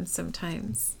of them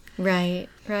sometimes. Right,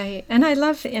 right. And I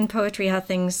love in poetry how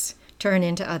things turn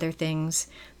into other things.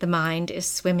 The mind is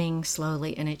swimming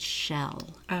slowly in its shell.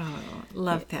 Oh,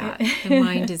 love that. The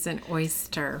mind is an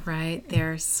oyster, right?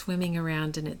 They're swimming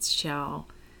around in its shell.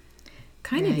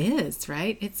 Kind of is,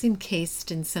 right? It's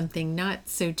encased in something not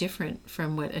so different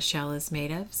from what a shell is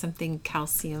made of, something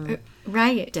calcium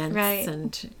dense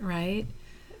and right?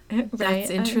 That's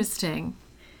interesting.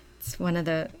 It's one of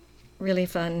the really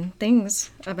fun things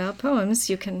about poems.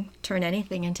 You can turn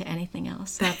anything into anything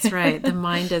else. That's right. The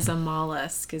mind as a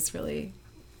mollusk is really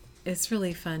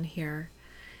fun here.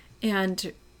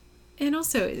 And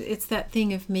also it's that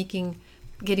thing of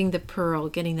getting the pearl,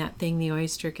 getting that thing the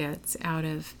oyster gets out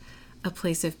of a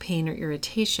place of pain or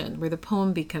irritation, where the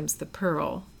poem becomes the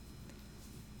pearl.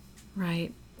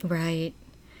 Right. Right.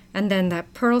 And then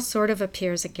that pearl sort of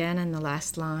appears again in the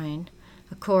last line,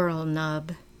 a coral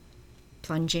nub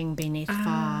plunging beneath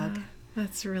fog.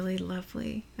 That's really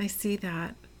lovely. I see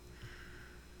that.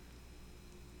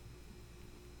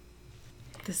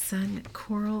 The sun,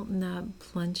 coral nub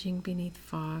plunging beneath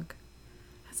fog.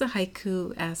 Has a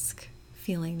haiku-esque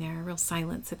feeling there, real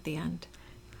silence at the end.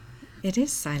 It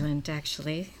is silent,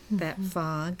 actually, that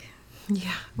fog.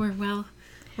 Yeah, we're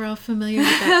all familiar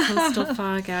with that coastal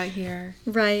fog out here.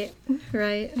 Right,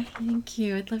 right. Thank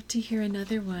you. I'd love to hear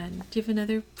another one. Do you have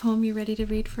another poem you're ready to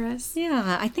read for us?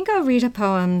 Yeah, I think I'll read a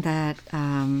poem that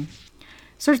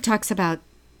sort of talks about,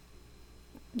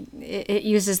 it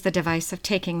uses the device of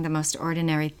taking the most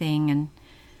ordinary thing and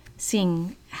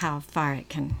seeing how far it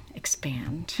can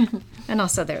expand. And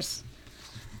also there's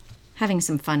having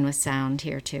some fun with sound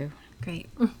here too. Great.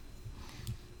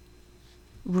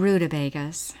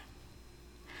 Rutabagas.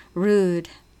 Rude,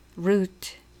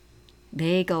 root,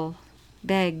 bagel,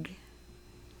 beg.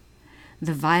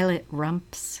 The violet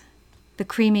rumps, the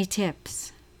creamy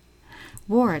tips,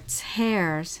 warts,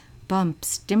 hairs,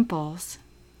 bumps, dimples.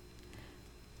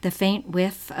 The faint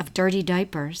whiff of dirty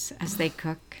diapers as they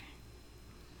cook.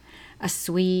 A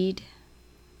Swede,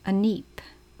 a neep,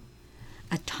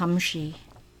 a tumshi,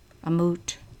 a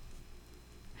moot.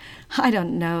 I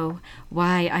don't know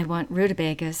why I want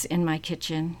rutabagas in my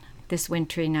kitchen this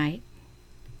wintry night.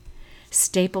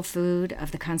 Staple food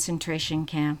of the concentration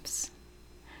camps,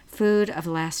 food of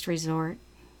last resort.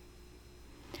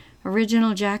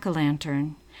 Original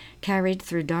jack-o'-lantern carried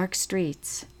through dark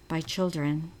streets by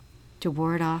children to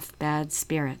ward off bad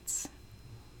spirits.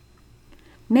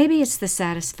 Maybe it's the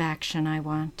satisfaction I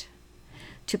want,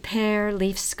 to pare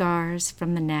leaf scars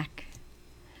from the neck,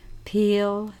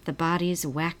 peel the body's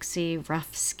waxy,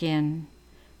 rough skin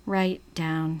right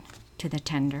down to the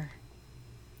tender.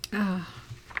 Oh,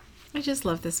 I just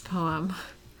love this poem.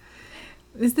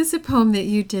 Is this a poem that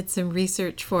you did some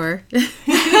research for?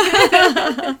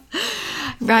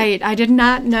 Right. I did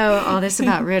not know all this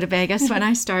about rutabagas when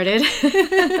I started.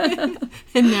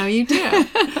 And now you do.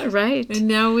 Right. And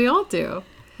now we all do.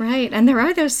 Right. And there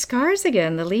are those scars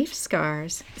again, the leaf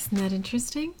scars. Isn't that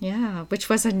interesting? Yeah, which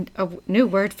was a new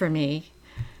word for me,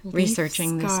 Leaf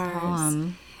researching this scars.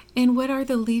 poem. And what are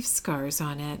the leaf scars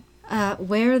on it?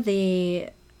 Where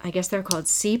I guess they're called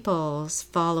sepals,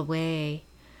 fall away.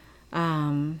 You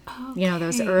know,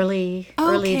 those early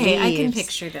leaves. I can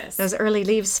picture this. Those early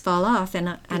leaves fall off, and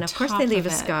of course they leave a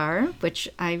top of it. scar, which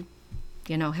I,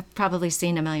 have probably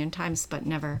seen a million times, but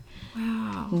never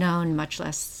Wow. known,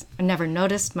 never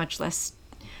noticed, much less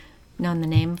known the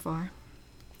name for.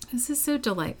 This is so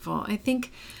delightful. I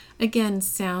think, again,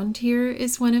 sound here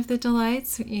is one of the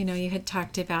delights. You had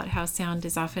talked about how sound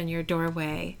is often your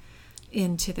doorway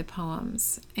into the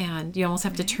poems, and you almost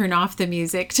have to turn off the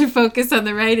music to focus on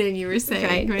the writing, you were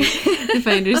saying, right? If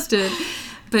I understood.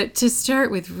 But to start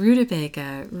with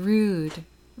rutabaga, rude,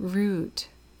 root,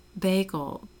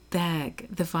 bagel, bag,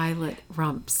 the violet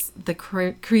rumps, the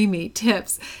creamy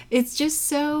tips. It's just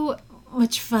so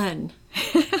much fun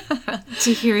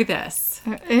to hear this.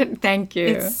 Thank you.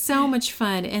 It's so much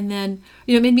fun. And then,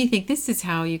 it made me think this is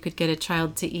how you could get a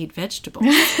child to eat vegetables.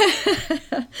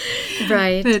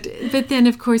 Right. But then,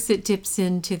 of course, it dips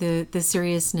into the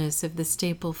seriousness of the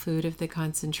staple food of the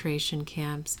concentration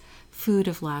camps, food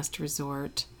of last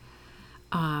resort.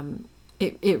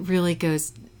 It really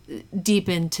goes deep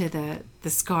into the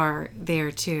scar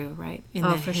there, too, right? In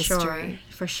the for history. sure.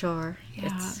 For sure.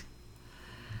 Yeah.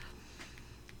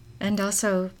 And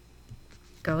also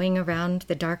going around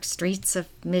the dark streets of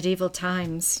medieval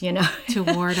times, To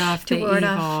ward off the ward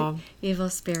evil. off evil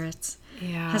spirits.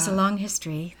 Yeah. Has a long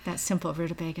history, that simple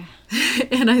rutabaga.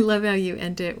 And I love how you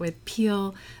end it with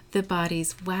peel the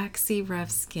body's waxy,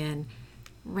 rough skin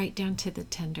right down to the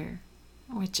tender,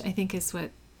 which I think is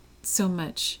what so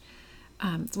many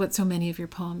of your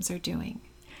poems are doing,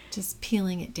 just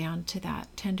peeling it down to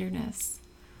that tenderness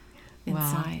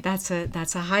inside. Well,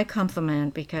 that's a high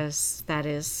compliment, because that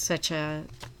is such a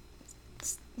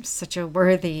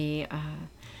worthy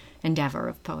endeavor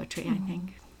of poetry, I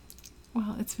think.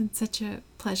 Well, it's been such a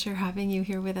pleasure having you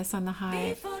here with us on the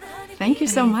Hive. Thank you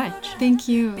so much. Thank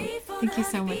you. Thank you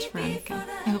so much, Veronica.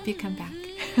 I hope you come back.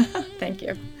 Thank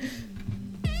you.